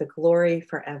power and the glory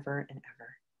forever and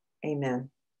ever. Amen.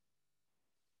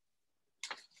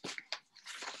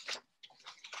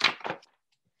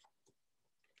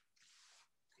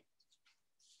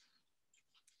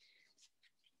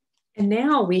 And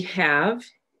now we have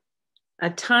a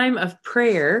time of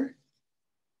prayer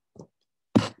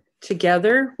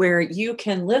together where you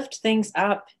can lift things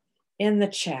up in the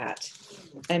chat,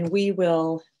 and we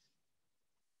will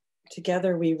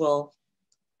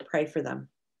pray for them.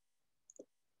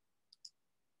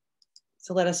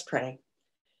 So let us pray.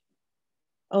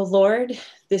 Oh Lord,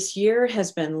 this year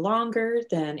has been longer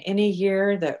than any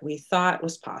year that we thought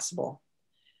was possible.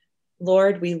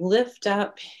 Lord, we lift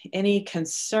up any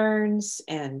concerns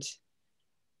and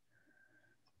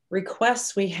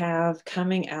requests we have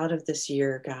coming out of this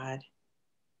year, God.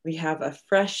 We have a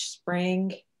fresh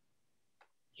spring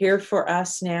here for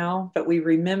us now, but we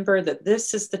remember that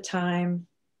this is the time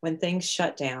when things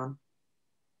shut down.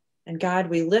 And God,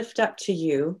 we lift up to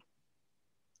you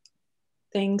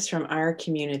things from our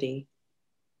community.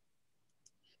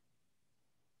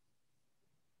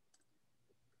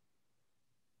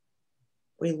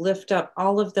 We lift up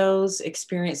all of those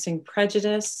experiencing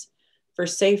prejudice for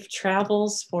safe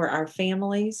travels for our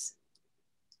families.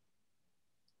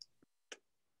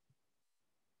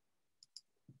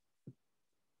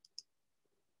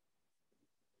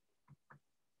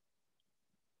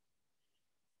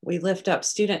 We lift up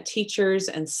student teachers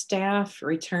and staff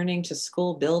returning to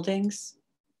school buildings.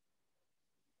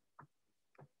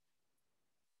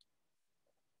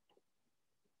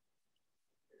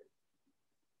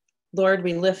 Lord,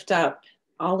 we lift up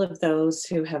all of those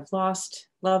who have lost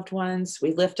loved ones.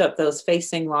 We lift up those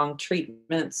facing long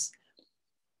treatments.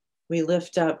 We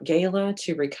lift up Gayla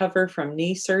to recover from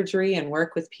knee surgery and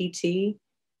work with PT.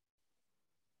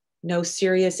 No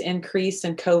serious increase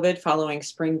in COVID following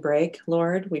spring break,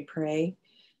 Lord. We pray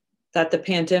that the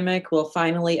pandemic will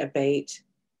finally abate.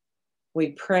 We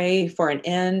pray for an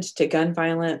end to gun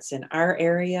violence in our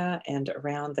area and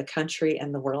around the country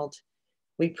and the world.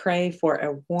 We pray for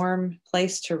a warm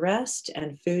place to rest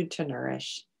and food to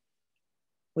nourish.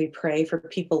 We pray for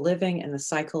people living in the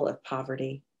cycle of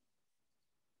poverty.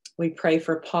 We pray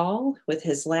for Paul with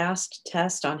his last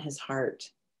test on his heart.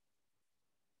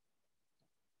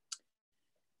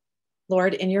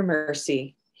 Lord, in your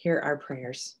mercy, hear our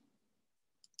prayers.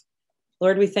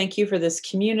 Lord, we thank you for this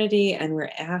community and we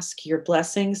ask your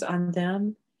blessings on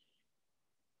them.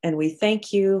 And we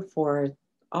thank you for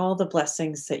all the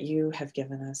blessings that you have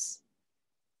given us.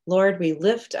 Lord, we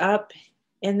lift up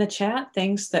in the chat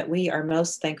things that we are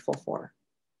most thankful for.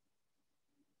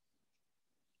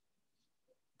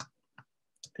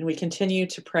 And we continue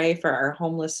to pray for our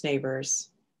homeless neighbors.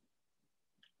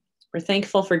 We're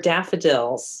thankful for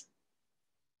daffodils.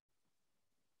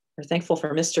 We're thankful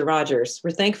for Mr. Rogers.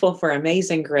 We're thankful for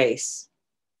Amazing Grace,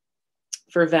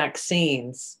 for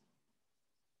vaccines,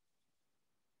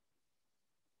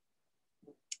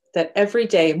 that every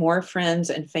day more friends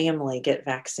and family get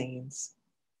vaccines,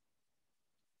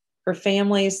 for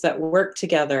families that work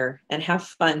together and have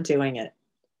fun doing it,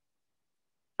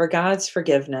 for God's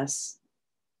forgiveness,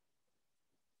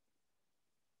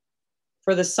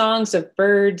 for the songs of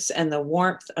birds and the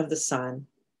warmth of the sun,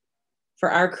 for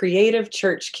our creative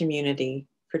church community,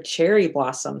 for cherry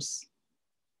blossoms.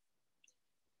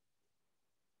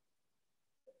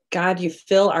 God, you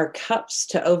fill our cups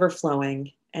to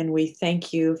overflowing, and we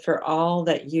thank you for all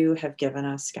that you have given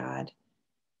us, God.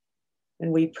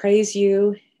 And we praise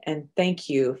you and thank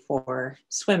you for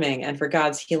swimming and for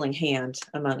God's healing hand,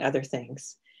 among other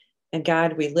things. And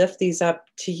God, we lift these up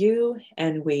to you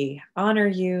and we honor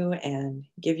you and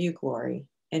give you glory.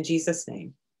 In Jesus'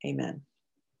 name, amen.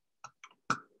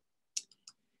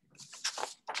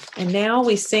 And now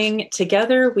we sing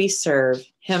Together We Serve,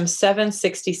 hymn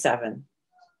 767.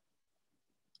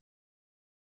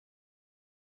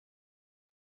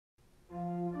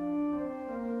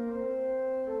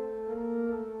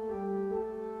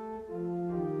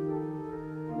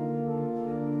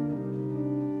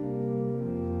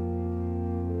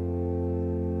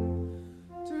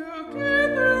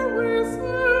 Together we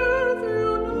serve,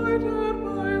 united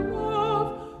by love,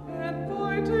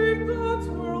 inviting God's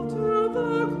world to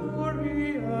the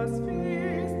glorious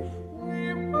feast.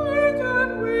 We work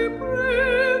and we pray.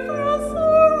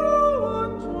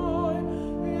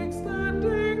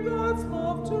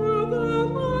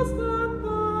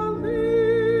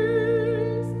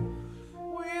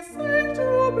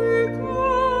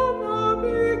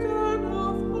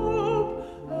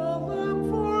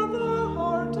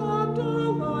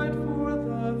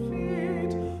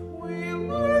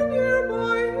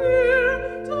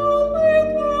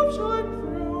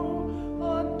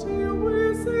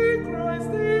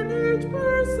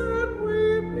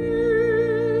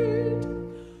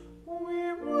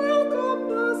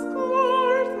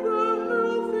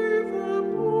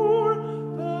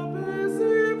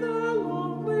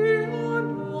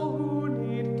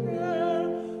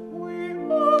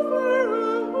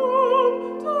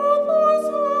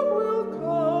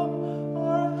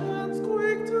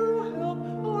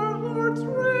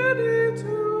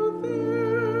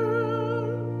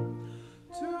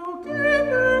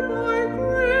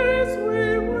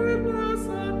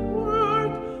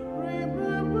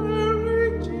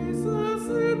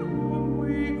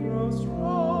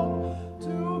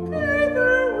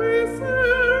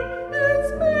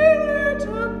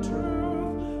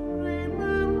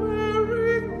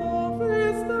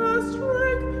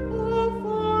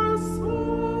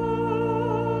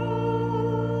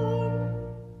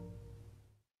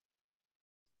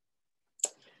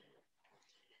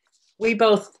 we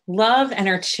both love and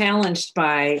are challenged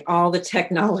by all the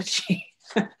technology.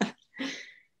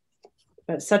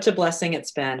 But such a blessing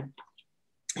it's been.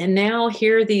 And now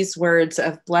hear these words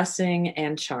of blessing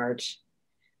and charge.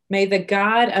 May the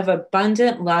God of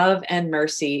abundant love and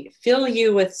mercy fill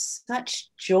you with such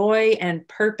joy and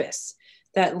purpose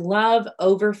that love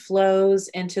overflows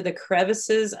into the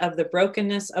crevices of the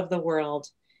brokenness of the world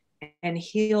and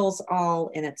heals all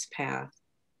in its path.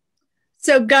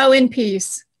 So go in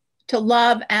peace to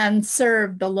love and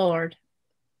serve the Lord.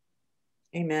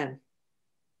 Amen.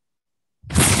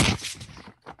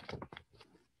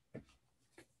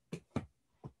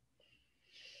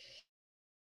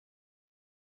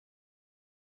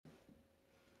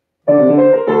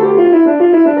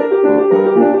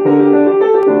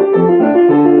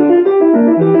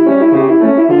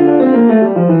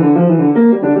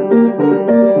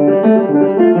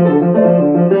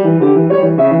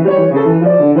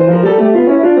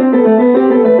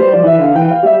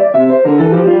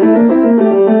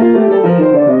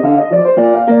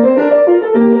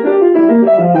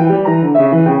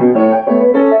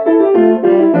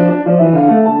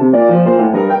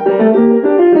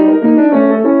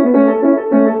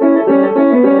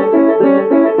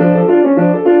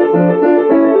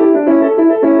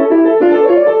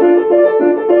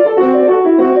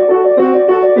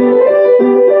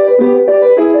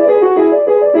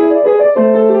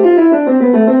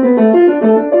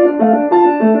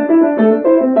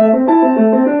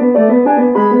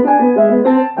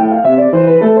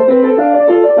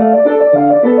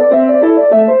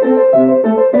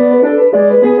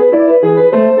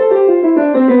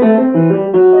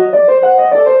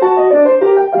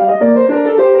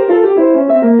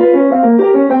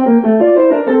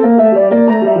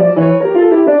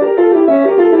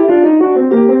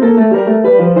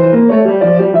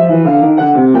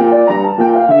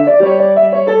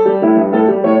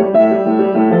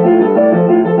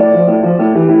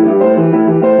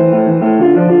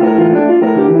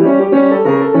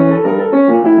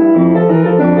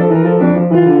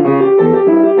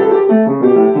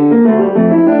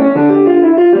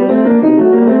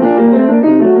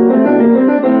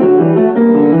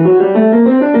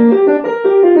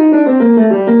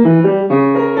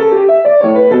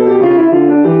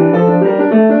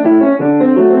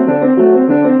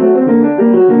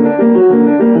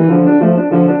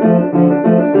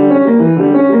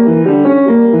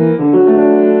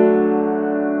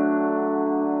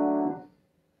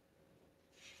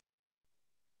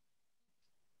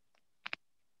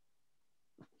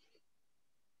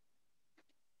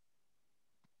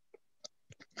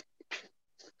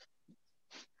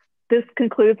 This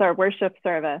concludes our worship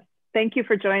service. Thank you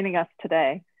for joining us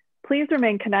today. Please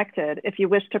remain connected if you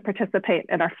wish to participate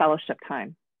in our fellowship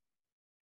time.